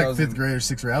 So it was like 5th grade or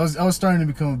 6th grade. I was starting to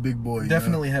become a big boy.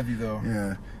 Definitely heavy though.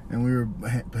 Yeah. And we were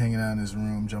hanging out in his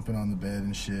room, jumping on the bed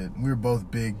and shit. We were both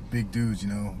big dudes,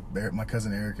 My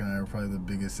cousin Eric and I were probably the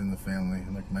biggest in the family.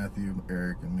 Like Matthew,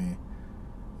 Eric, and me.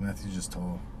 Matthew's just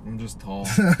tall. I'm just tall.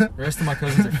 The rest of my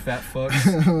cousins are fat fucks.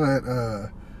 But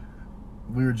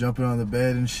we were jumping on the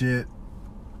bed and shit,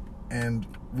 and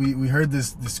we heard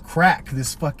this crack,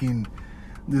 this fucking.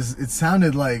 It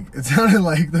sounded like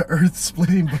the earth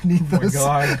splitting beneath us. Oh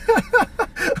my god.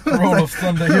 Roll of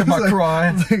thunder, hear my cry.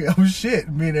 I was like, oh shit.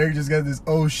 Me and Eric just got this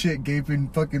oh shit gaping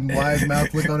fucking wide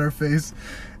mouth look on our face.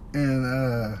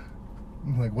 And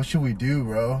I'm like, what should we do,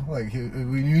 bro? Like,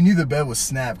 we knew the bed was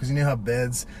snapped, because you knew how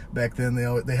beds back then,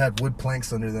 they had wood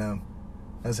planks under them.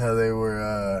 That's how they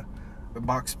were. A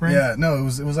box spring? Yeah, no, it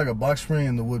was like a box spring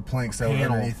and the wood planks that were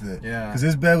underneath it. Yeah. Because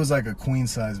his bed was like a queen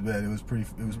size bed. It was pretty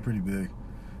big.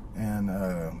 And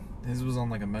his was on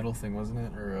like a metal thing, wasn't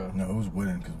it? Or no, it was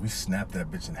wooden, because we snapped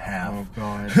that bitch in half. Oh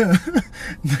god.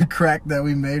 The crack that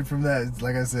we made from that,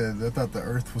 like I said, I thought the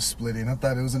earth was splitting. I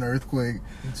thought it was an earthquake.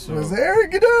 So, I was like,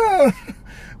 Eric, get down.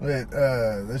 But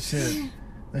that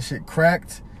shit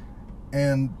cracked,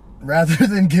 and rather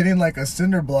than getting like a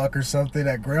cinder block or something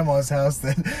at Grandma's house,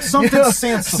 that something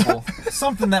sensible,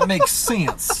 something that makes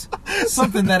sense.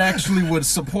 Something that actually would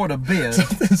support a bed.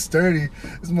 Something sturdy.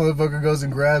 This motherfucker goes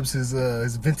and grabs his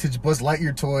vintage Buzz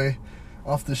Lightyear toy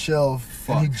off the shelf,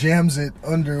 and he jams it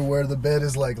under where the bed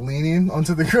is like leaning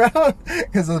onto the ground,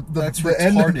 because That's the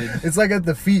end, retarded. it's like at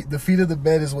the feet of the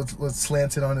bed is what's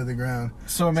slanted onto the ground.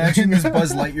 So imagine this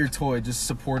Buzz Lightyear toy just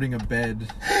supporting a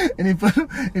bed. And he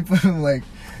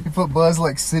put Buzz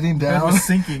like sitting The bed down. was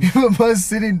sinking. He put Buzz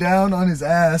sitting down on his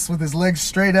ass with his legs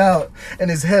straight out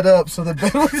and his head up, so the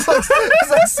bed was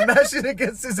like smashing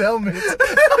against his helmet.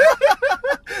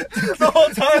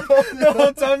 The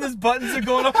whole time this buttons are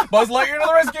going up. Buzz Lightyear to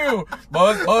the rescue!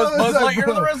 Buzz Lightyear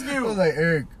to the rescue! I was like,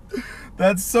 Eric.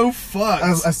 That's so fucked.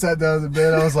 I sat down in the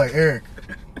bed. I was like, Eric,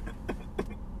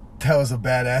 that was a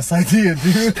badass idea,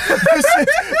 dude.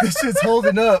 This shit's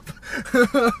holding up.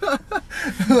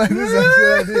 Like, this is a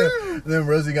good idea. And then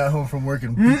Rosie got home from work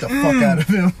and beat the fuck out of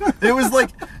him. It was like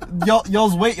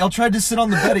y'all tried to sit on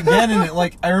the bed again, and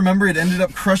I remember it ended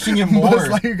up crushing him more. Buzz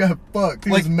Lightyear got fucked.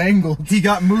 He was mangled. He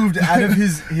got moved out of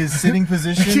his sitting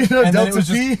position, You know, and then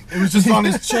Delta P? it was just on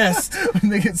his chest. When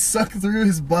they get sucked through,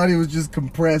 his body was just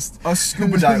compressed. Us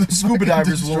scuba Fucking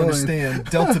divers will destroyed. understand.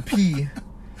 Delta P,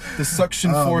 the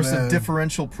suction force man. of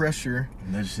differential pressure.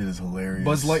 And that shit is hilarious.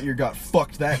 Buzz Lightyear got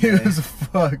fucked that He day. was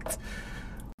fucked.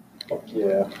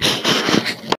 Yeah.